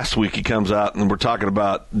 then last week he comes out, and we're talking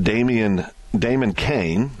about Damon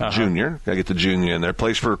Kane, Jr. Got to get the junior in there.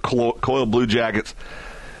 Plays for Coyle Blue Jackets.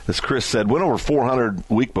 As Chris said, went over 400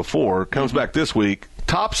 week before, comes back this week,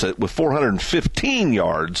 tops it with 415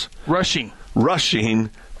 yards. Rushing.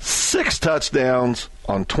 6 touchdowns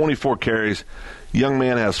on 24 carries. Young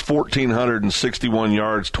man has 1,461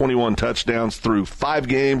 yards, 21 touchdowns through 5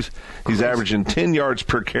 games. He's averaging 10 yards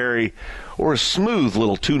per carry, or a smooth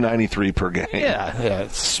little 293 per game. Yeah,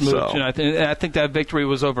 it's smooth. So, and I think that victory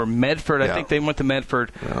was over Medford. I think they went to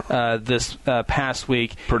Medford this past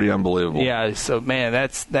week. Pretty unbelievable. Yeah, so, man,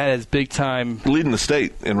 that is big time. Leading the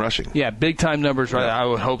state in rushing. Yeah, big time numbers, right? I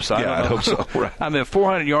would hope so. Yeah, I'd hope so. Right. I mean,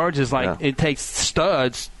 400 yards is like it takes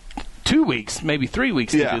studs 2 weeks, maybe 3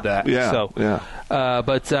 weeks to do that.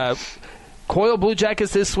 But Coyle Blue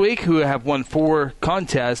Jackets this week, who have won 4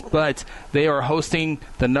 contests, but they are hosting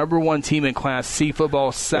the number 1 team in Class C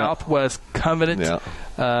football, Southwest Covenant.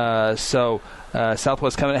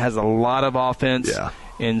 Southwest Covenant has a lot of offense. Yeah.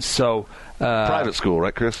 And so... private school,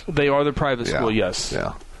 right, Chris? They are the private school, yes.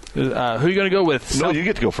 Yeah. Who are you going to go with? No, you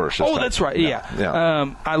get to go first. That's right.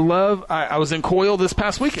 Yeah. I was in Coyle this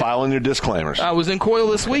past weekend. Filing your disclaimers. I was in Coyle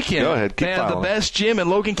this weekend. Go ahead. They have the best gym in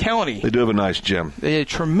Logan County. They do have a nice gym. They have a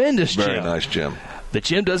tremendous gym. Very nice gym. The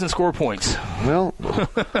gym doesn't score points. Well,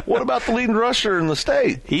 what about the leading rusher in the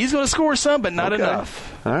state? He's going to score some, but not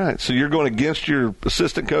enough. All right. So you're going against your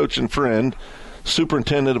assistant coach and friend,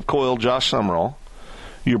 superintendent of Coyle, Josh Summerall.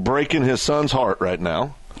 You're breaking his son's heart right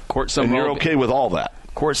now. And you're okay with all that.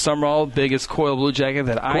 Court Summerall, biggest Coyle Blue Jacket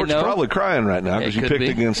that I know. Court's probably crying right now because you picked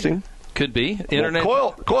against him. Could be. Internet.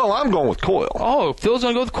 Coyle, I'm going with Coyle. Oh, Phil's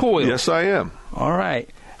going to go with Coyle. Yes, I am. All right.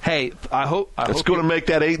 Hey, I hope it's going to make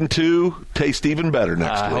that 8-2 taste even better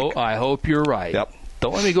next week. I hope you're right. Yep.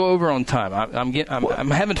 Don't let me go over on time.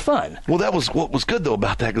 I'm having fun. Well, that was what was good though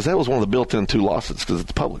about that, because that was one of the built-in 2 losses because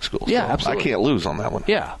it's public school. Yeah, so absolutely. I can't lose on that one.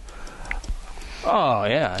 Yeah. Oh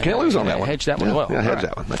yeah. Can't lose on that one. Hedge that one well. Yeah, hedge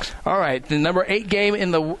that one. Next. All right. The number 8 game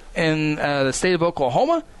in the state of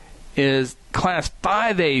Oklahoma is Class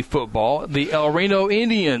 5A football. The El Reno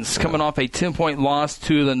Indians coming off a 10-point loss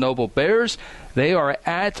to the Noble Bears. They are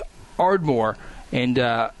at Ardmore. And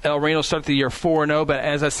El Reno started the year 4-0, but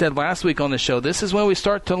as I said last week on the show, this is when we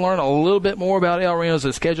start to learn a little bit more about El Reno as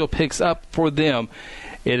the schedule picks up for them.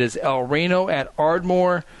 It is El Reno at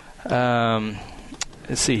Ardmore. Let's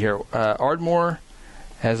see here. Ardmore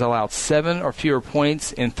has allowed 7 or fewer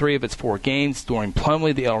points in 3 of its 4 games. Dorian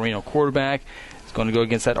Plumlee, the El Reno quarterback, is going to go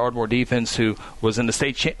against that Ardmore defense, who was in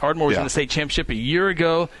the Ardmore was in the state championship a year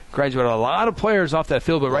ago. Graduated a lot of players off that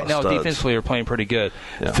field, but right now defensively are playing pretty good.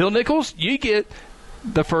 Yeah. Phil Nichols, you get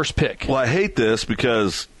the first pick. Well, I hate this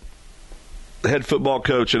because the head football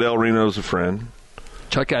coach at El Reno is a friend.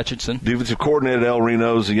 Chuck Atchison. Defensive coordinator at El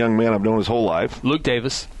Reno is a young man I've known his whole life. Luke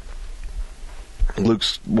Davis.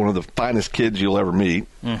 Luke's one of the finest kids you'll ever meet.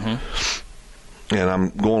 Mm-hmm. And I'm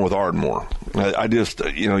going with Ardmore. I just,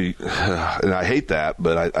 and I hate that,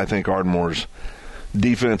 but I think Ardmore's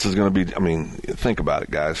defense is going to be, think about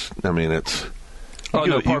it, guys. It's... Oh,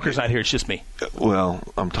 no, Parker's not here. It's just me. Well,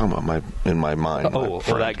 I'm talking about in my mind. Oh,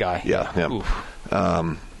 that guy. Yeah.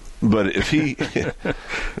 But if he, a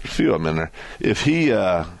few of them in there, if he,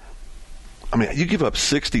 you give up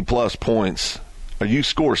 60-plus points, or you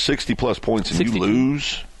score 60-plus points and 60. You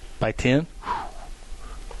lose by 10?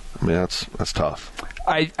 That's tough.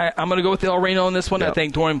 I'm going to go with El Reno on this one. Yep. I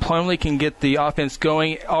think Dorian Plumlee can get the offense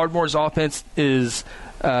going. Ardmore's offense is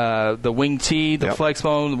the wing tee, the flex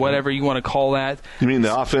bone, whatever you want to call that. You mean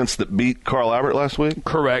the offense that beat Carl Albert last week?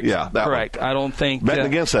 Correct. Yeah, that correct. One. I don't think betting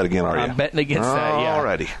against that again. Are you? I'm betting against that. Yeah.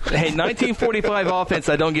 Alrighty. Hey, 1945 offense.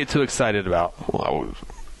 I don't get too excited about. Well,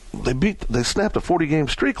 they snapped a 40-game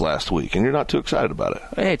streak last week, and you're not too excited about it.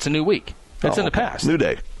 Hey, it's a new week. It's in the past. New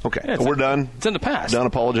day. Okay. Yeah, we're done? It's in the past. Done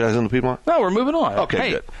apologizing to Piedmont? No, we're moving on. Okay,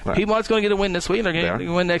 good. Right. Piedmont's going to get a win this week, and they're going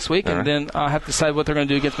to win next week, and then I'll have to decide what they're going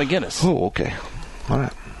to do against McGinnis. Oh, okay. All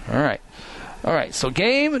right. So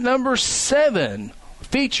game number 7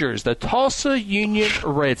 features the Tulsa Union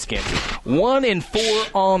Redskins.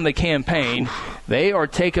 1-4 on the campaign. They are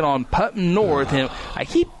taking on Putnam North, and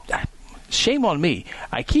shame on me.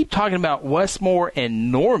 I keep talking about Westmore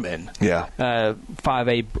and Norman. Yeah.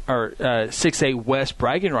 5A or 6A West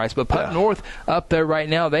bragging rights, but Putnam North up there right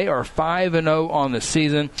now. They are 5-0 on the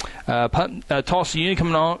season. Tulsa Union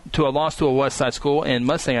coming on to a loss to a West Side school, and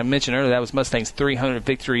Mustang. I mentioned earlier that was Mustang's 300th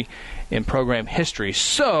victory in program history.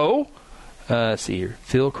 So. See here.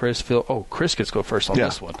 Chris. Oh, Chris gets to go first on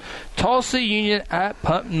this one. Tulsa Union at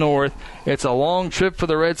Putnam North. It's a long trip for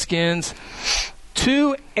the Redskins.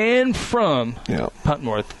 To and from Putnam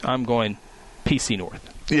North. I'm going PC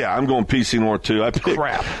North. Yeah, I'm going PC North, too. I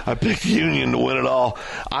picked Union to win it all.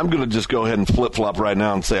 I'm going to just go ahead and flip-flop right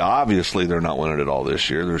now and say, obviously, they're not winning it all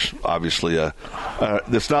this year. There's obviously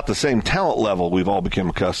it's not the same talent level we've all become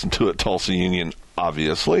accustomed to at Tulsa Union,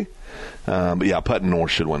 obviously. But, yeah, Putnam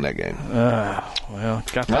North should win that game. Well,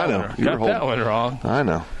 got that one wrong. I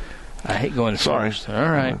know. I hate going first. Sorry.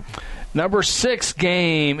 All right. Number 6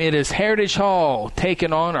 game, it is Heritage Hall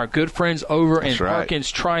taking on our good friends over in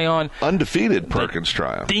Perkins Tryon. Undefeated Perkins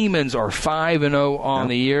Tryon. Demons are 5-0 on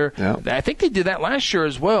the year. Yep. I think they did that last year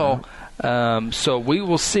as well. So we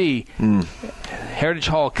will see Heritage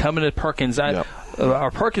Hall coming to Perkins.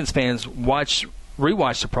 Our Perkins fans rewatch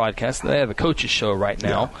the podcast. They have a coaches show right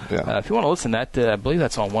now. If you want to listen to that, I believe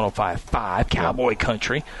that's on 105.5 Cowboy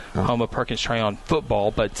Country, home of Perkins Tryon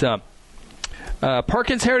football. But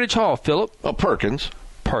Perkins Heritage Hall, Philip. Oh, Perkins,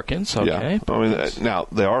 okay. Yeah. Now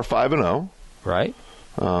they are 5-0, right?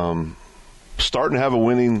 Starting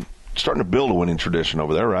to build a winning tradition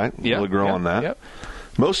over there, right? Yeah, really grow on that. Yep.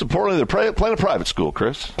 Most importantly, they're playing a private school,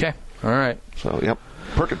 Chris. Okay, all right. So,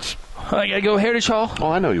 Perkins. I got to go Heritage Hall. Oh,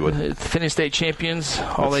 I know you would. Finish state champions.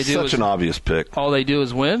 Such an obvious pick. All they do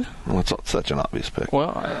is win. Well, it's such an obvious pick.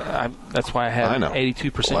 Well, that's why I had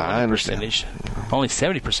 82% I understand. percentage. Only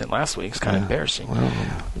 70% last week. It's kind of embarrassing.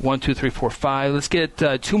 1, 2, 3, 4, 5. Let's get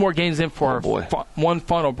 2 more games in for one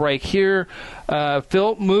final break here.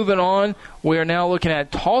 Phil, moving on. We are now looking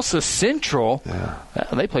at Tulsa Central.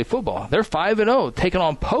 They play football. They're 5-0, taking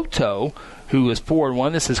on Poto, who is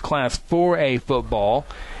 4-1. This is Class 4A football.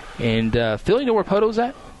 And, Phil, you know where Poto's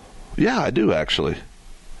at? Yeah, I do, actually.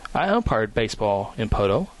 I umpired baseball in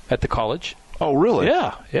Poto at the college. Oh, really?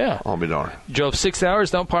 Yeah. I'll be darned. Drove 6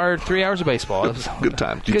 hours, umpired 3 hours of baseball. It was good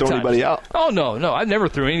time. Did you throw anybody out? Oh, no. I've never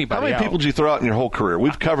threw anybody out. How many people did you throw out in your whole career?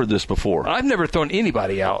 We've covered this before. I've never thrown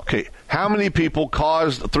anybody out. Okay. How many people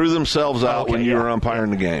threw themselves out when you were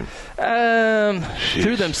umpiring the game?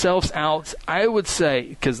 Threw themselves out, I would say,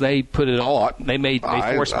 because they put it on. They forced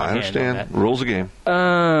my hand. I understand. Rules of the game.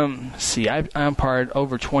 I umpired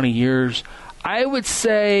over 20 years. I would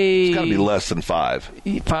say it's got to be less than 5.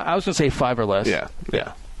 I was going to say 5 or less. Yeah.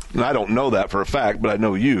 And I don't know that for a fact, but I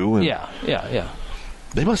know you. And yeah.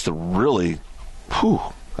 They must have really.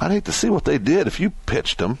 I'd hate to see what they did if you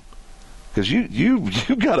pitched them, because you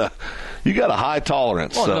got a high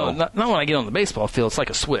tolerance. Well, so. no, not when I get on the baseball field. It's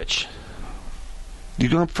like a switch. You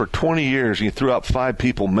umped for 20 years and you threw out 5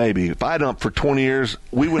 people, maybe. If I'd umped for 20 years,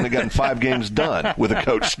 we wouldn't have gotten 5 games done with a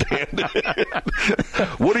coach standing.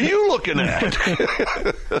 What are you looking at?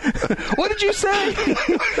 What did you say?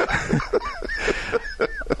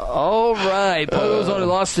 All right. Poto's only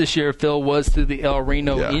loss this year, Phil, was to the El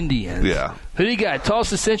Reno Indians. Yeah. Who do you got?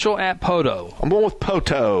 Tulsa Central at Poto. I'm going with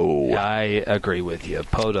Poto. I agree with you.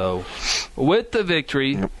 Poto with the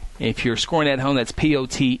victory. Yep. If you're scoring at home, that's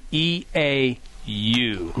Poteau.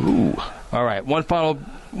 Ooh. All right. One final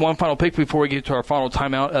pick before we get to our final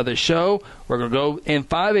timeout of the show. We're going to go in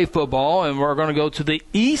 5A football, and we're going to go to the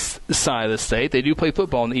east side of the state. They do play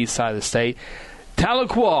football on the east side of the state.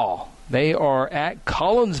 Tahlequah. They are at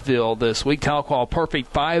Collinsville this week. Tahlequah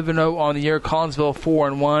perfect 5-0 on the year. Collinsville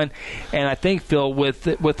 4-1. And I think, Phil,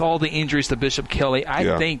 with all the injuries to Bishop Kelly,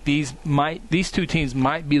 I think these two teams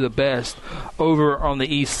might be the best over on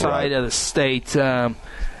the east side of the state. I'm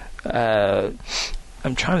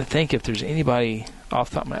trying to think if there's anybody off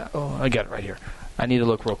the top of my head. Oh, I got it right here. I need to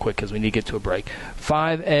look real quick because we need to get to a break.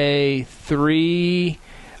 5A, 3.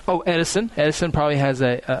 Oh, Edison. Edison probably has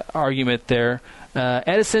a argument there.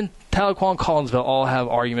 Edison, Tahlequah, and Collinsville all have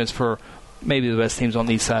arguments for maybe the best teams on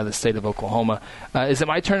the east side of the state of Oklahoma. Is it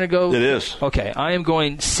my turn to go? It is. Okay. I am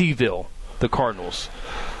going Seville, the Cardinals.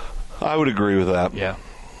 I would agree with that. Yeah.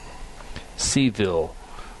 Seville.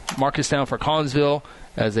 Mark us down for Collinsville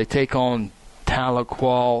as they take on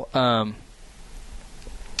Tahlequah.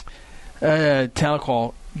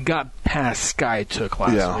 Tahlequah got past Skiatook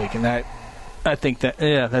last week, and I think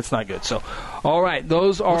that's not good. So, all right,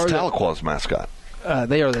 those are What's Tahlequah's mascot?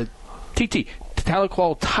 They are the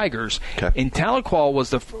Tahlequah Tigers. Okay. And Tahlequah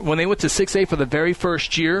was when they went to 6A for the very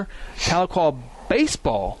first year. Tahlequah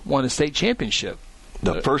baseball won a state championship.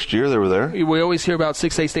 The first year they were there? We always hear about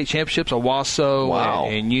 6A state championships, Owasso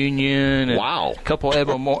and Union. And a couple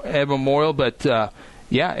Ed Memorial, but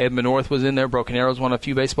Edmond North was in there. Broken Arrows won a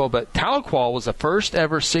few baseball, but Tahlequah was the first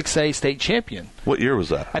ever 6A state champion. What year was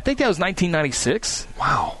that? I think that was 1996.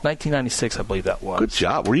 Wow, 1996, I believe that was. Good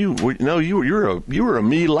job. You were a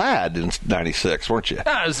me lad in '96, weren't you?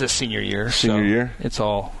 It was a senior year. Senior year. It's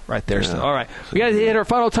all right there. Yeah. So, all right, we got to hit our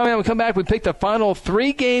final time. When we come back, we pick the final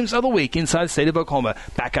 3 games of the week inside the state of Oklahoma.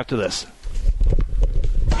 Back after this.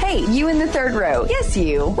 Hey, you in the third row. Yes,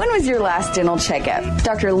 you. When was your last dental checkup?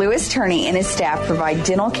 Dr. Lewis Turney and his staff provide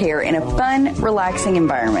dental care in a fun, relaxing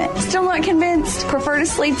environment. Still not convinced? Prefer to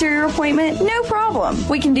sleep through your appointment? No problem.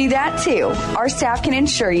 We can do that too. Our staff can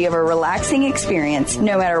ensure you have a relaxing experience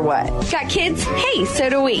no matter what. Got kids? Hey, so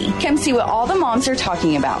do we. Come see what all the moms are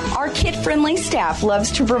talking about. Our kid-friendly staff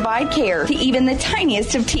loves to provide care to even the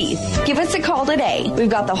tiniest of teeth. Give us a call today. We've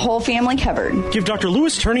got the whole family covered. Give Dr.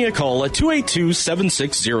 Lewis Turney a call at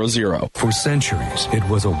 282-7600. For centuries, it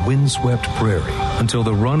was a windswept prairie until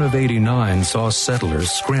the run of '89 saw settlers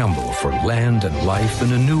scramble for land and life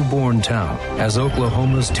in a newborn town as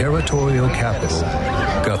Oklahoma's territorial capital,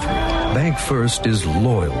 Guthrie. Bank First is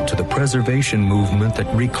loyal to the preservation movement that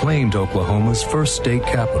reclaimed Oklahoma's first state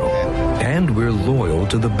capital. And we're loyal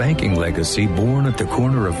to the banking legacy born at the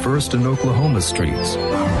corner of First and Oklahoma Streets.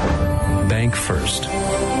 Bank First.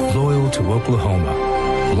 Loyal to Oklahoma.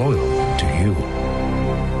 Loyal to you.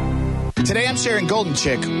 Today I'm sharing Golden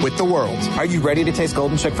Chick with the world. Are you ready to taste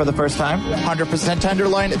Golden Chick for the first time? 100%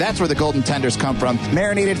 tenderloin, that's where the golden tenders come from.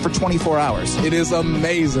 Marinated for 24 hours. It is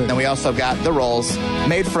amazing. And we also got the rolls,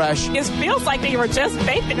 made fresh. It feels like they were just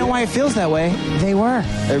baked. You know why it feels that way? They were.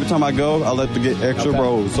 Every time I go, I like to get extra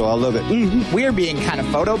rolls, so I love it. Mm-hmm. We are being kind of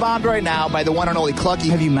photobombed right now by the one and only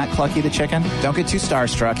Clucky. Have you met Clucky the chicken? Don't get too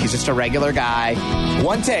starstruck. He's just a regular guy.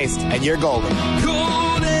 One taste, and you're golden.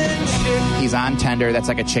 Golden He's on Tinder. That's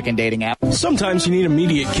like a chicken dating app. Sometimes you need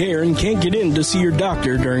immediate care and can't get in to see your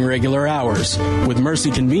doctor during regular hours. With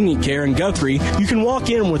Mercy Convenient Care in Guthrie, you can walk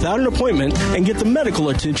in without an appointment and get the medical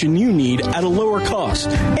attention you need at a lower cost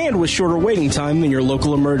and with shorter waiting time than your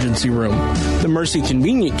local emergency room. The Mercy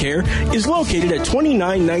Convenient Care is located at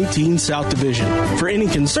 2919 South Division. For any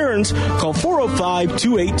concerns, call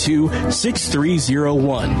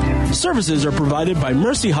 405-282-6301. Services are provided by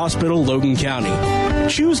Mercy Hospital, Logan County.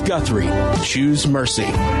 Choose Guthrie. Choose Mercy.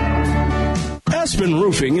 Aspen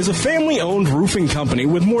Roofing is a family-owned roofing company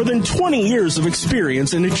with more than 20 years of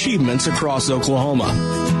experience and achievements across Oklahoma.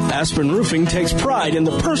 Aspen Roofing takes pride in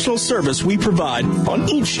the personal service we provide on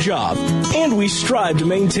each job, and we strive to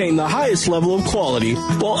maintain the highest level of quality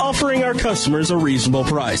while offering our customers a reasonable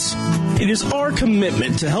price. It is our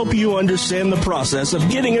commitment to help you understand the process of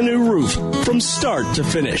getting a new roof from start to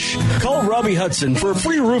finish. Call Robbie Hudson for a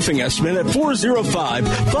free roofing estimate at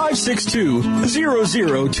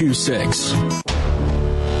 405-562-0026.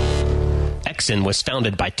 Exxon was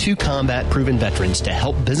founded by two combat-proven veterans to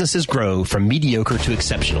help businesses grow from mediocre to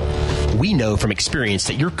exceptional. We know from experience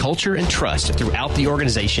that your culture and trust throughout the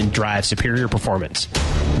organization drive superior performance.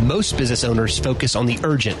 Most business owners focus on the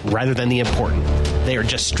urgent rather than the important. They are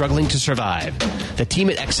just struggling to survive. The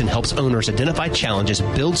team at Exxon helps owners identify challenges,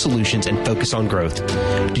 build solutions, and focus on growth.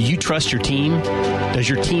 Do you trust your team? Does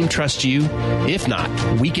your team trust you? If not,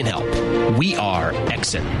 we can help. We are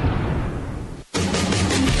Exxon.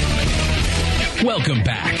 Welcome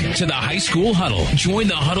back to the High School Huddle. Join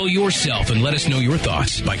the huddle yourself and let us know your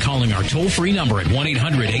thoughts by calling our toll-free number at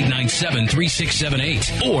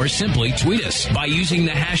 1-800-897-3678 or simply tweet us by using the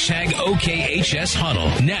hashtag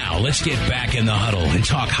OKHSHuddle. Now let's get back in the huddle and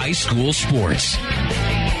talk high school sports.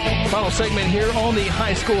 Final segment here on the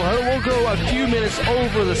High School Huddle. We'll go a few minutes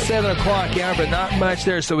over the 7 o'clock hour, but not much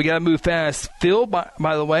there, so we got to move fast. Phil, by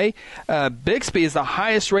the way, Bixby is the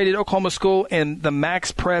highest-rated Oklahoma school in the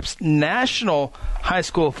Max Preps National High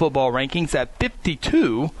School Football Rankings at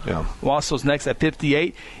 52. Yeah. Wassel's next at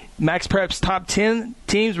 58. Max Preps top 10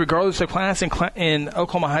 teams, regardless of class in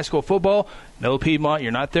Oklahoma high school football. No Piedmont,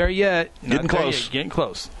 you're not there yet. Getting close. Getting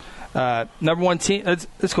close. Number 1 team,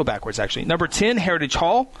 let's go backwards actually. Number 10, Heritage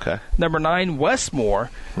Hall. Okay. Number 9, Westmore.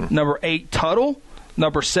 Number 8, Tuttle.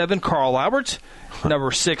 Number 7, Carl Albert.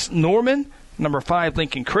 Number 6, Norman. Number 5,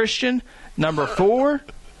 Lincoln Christian. Number 4,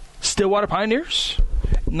 Stillwater Pioneers.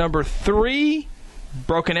 Number 3,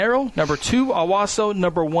 Broken Arrow. Number 2, Owasso.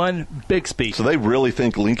 Number 1, Bixby. So they really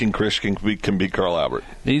think Lincoln Christian can beat Carl Albert.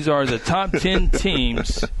 These are the top 10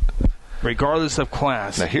 teams, regardless of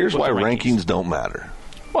class. Now here's why rankings don't matter.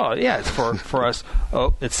 Well, yeah, it's for us.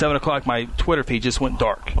 Oh, it's 7 o'clock. My Twitter feed just went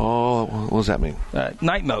dark. Oh, what does that mean?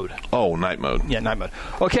 Night mode. Oh, night mode. Yeah, night mode.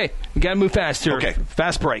 Okay, we got to move fast here. Okay.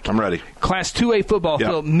 Fast break. I'm ready. Class 2A football. Yep.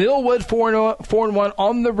 Phil, Millwood 4-1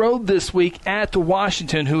 on the road this week at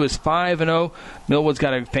Washington, who is 5-0. Millwood's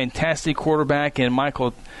got a fantastic quarterback in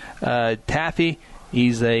Michael Taffy.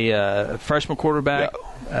 He's a freshman quarterback.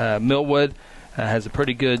 Yeah. Millwood has a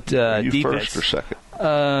pretty good defense. First or second?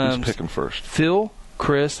 Who's picking first? Phil,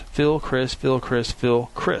 Chris.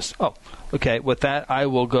 Oh, okay. With that, I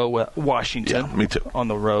will go with Washington. Yeah, me too. On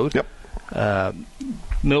the road. Yep.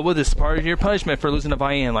 Millwood is part of your punishment for losing to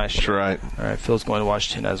Vian last year. That's right. All right, Phil's going to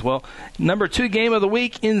Washington as well. Number 2 game of the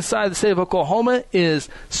week inside the state of Oklahoma is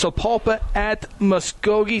Sapulpa at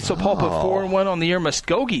Muskogee. Sapulpa 4-1 on the year.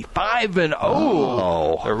 Muskogee 5-0.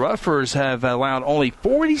 Oh. The Ruffers have allowed only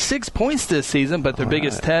 46 points this season, but their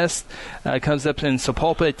biggest test comes up in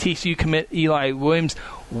Sapulpa. TCU commit Eli Williams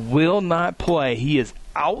will not play. He is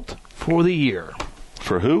out for the year.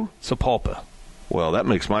 For who? Sapulpa. Well, that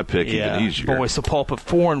makes my pick even easier. Boy, Sapulpa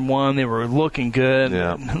 4-1. They were looking good.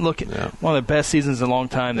 Yeah. One of their best seasons in a long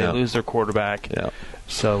time. They lose their quarterback. Yeah.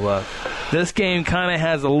 So this game kind of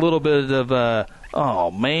has a little bit of a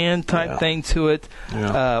type thing to it.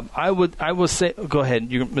 Yeah. I would say, go ahead,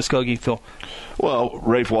 Muskogee, Phil. Well,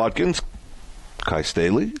 Rafe Watkins, Kai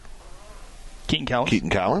Staley, Keaton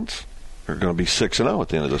Callens. Are going to be 6-0 at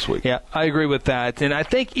the end of this week. Yeah, I agree with that. And I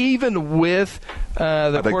think even with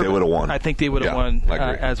I think they would have won. I think they would have won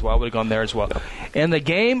as well. I would have gone there as well. Yeah. And the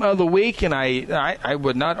game of the week, and I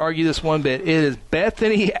would not argue this one bit, it is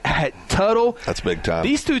Bethany at Tuttle. That's big time.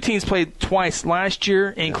 These two teams played twice last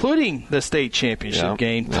year, including the state championship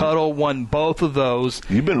game. Yeah. Tuttle won both of those.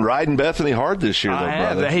 You've been riding Bethany hard this year, though,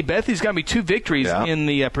 brother. Hey, Bethany's got me 2 victories in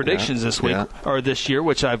the predictions this week, or this year,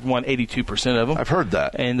 which I've won 82% of them. I've heard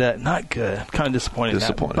that. And not good. I'm kind of disappointed.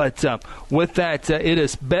 But with that, it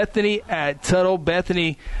is Bethany at Tuttle.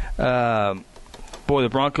 Bethany, Boy, the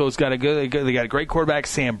Broncos got they got a great quarterback,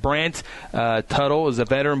 Sam Brandt. Tuttle is a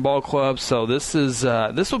veteran ball club, so this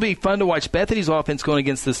will be fun to watch Bethany's offense going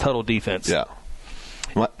against this Tuttle defense. Yeah.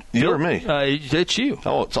 What? You or me? It's you.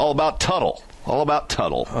 Oh, it's all about Tuttle. All about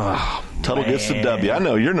Tuttle. Oh, Tuttle gets the W. I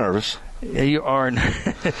know you're nervous. Yeah, you are.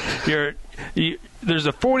 There's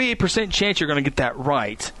a 48% chance you're going to get that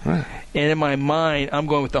right. And in my mind, I'm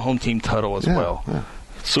going with the home team Tuttle as well. Yeah.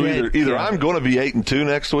 So either I'm going to be 8-2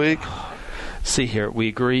 next week. See here, we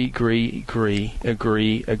agree. We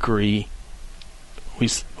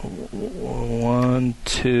 1,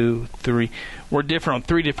 2, 3. We're different on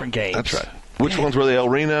 3 different games. That's right. Which ones were they? El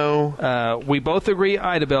Reno? We both agree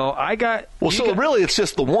Idabel. Really it's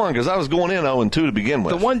just the one, because I was going in 0-2 to begin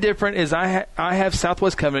with. The one different is I have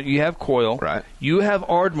Southwest Covenant. You have Coyle. Right. You have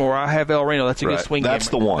Ardmore. I have El Reno. That's a good swing game. That's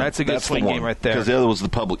the one. That's a good swing game right there. Because the other was the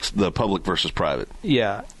public versus private.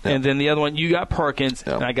 Yeah. And then the other one, you got Perkins,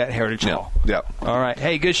 and I got Heritage Hall. Yeah. All right.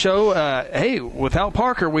 Hey, good show. Without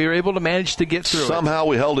Parker, we were able to manage to get through Somehow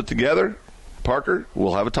we held it together. Parker,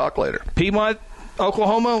 we'll have a talk later. Piedmont,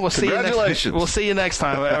 Oklahoma, we'll see you next Congratulations. We'll see you next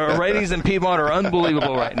time. Our ratings in Piedmont are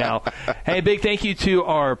unbelievable right now. Hey, big thank you to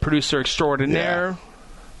our producer extraordinaire,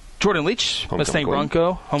 Jordan Leach, Mustang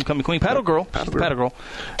Bronco, Homecoming Queen, Paddle Girl.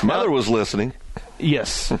 Mother was listening.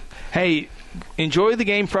 Yes. Hey, enjoy the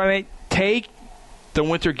game Friday. Take the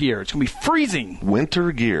winter gear. It's going to be freezing.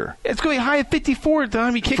 Winter gear. It's going to be high at 54 at the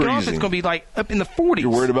time you kick it off. It's going to be like up in the 40s.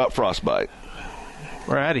 You're worried about frostbite.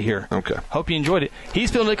 We're out of here. Okay. Hope you enjoyed it. He's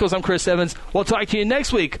Phil Nichols. I'm Chris Evans. We'll talk to you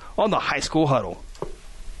next week on the High School Huddle.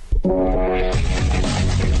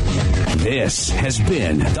 This has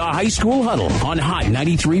been the High School Huddle on Hot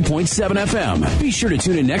 93.7 FM. Be sure to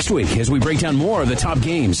tune in next week as we break down more of the top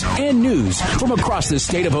games and news from across the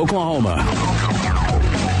state of Oklahoma.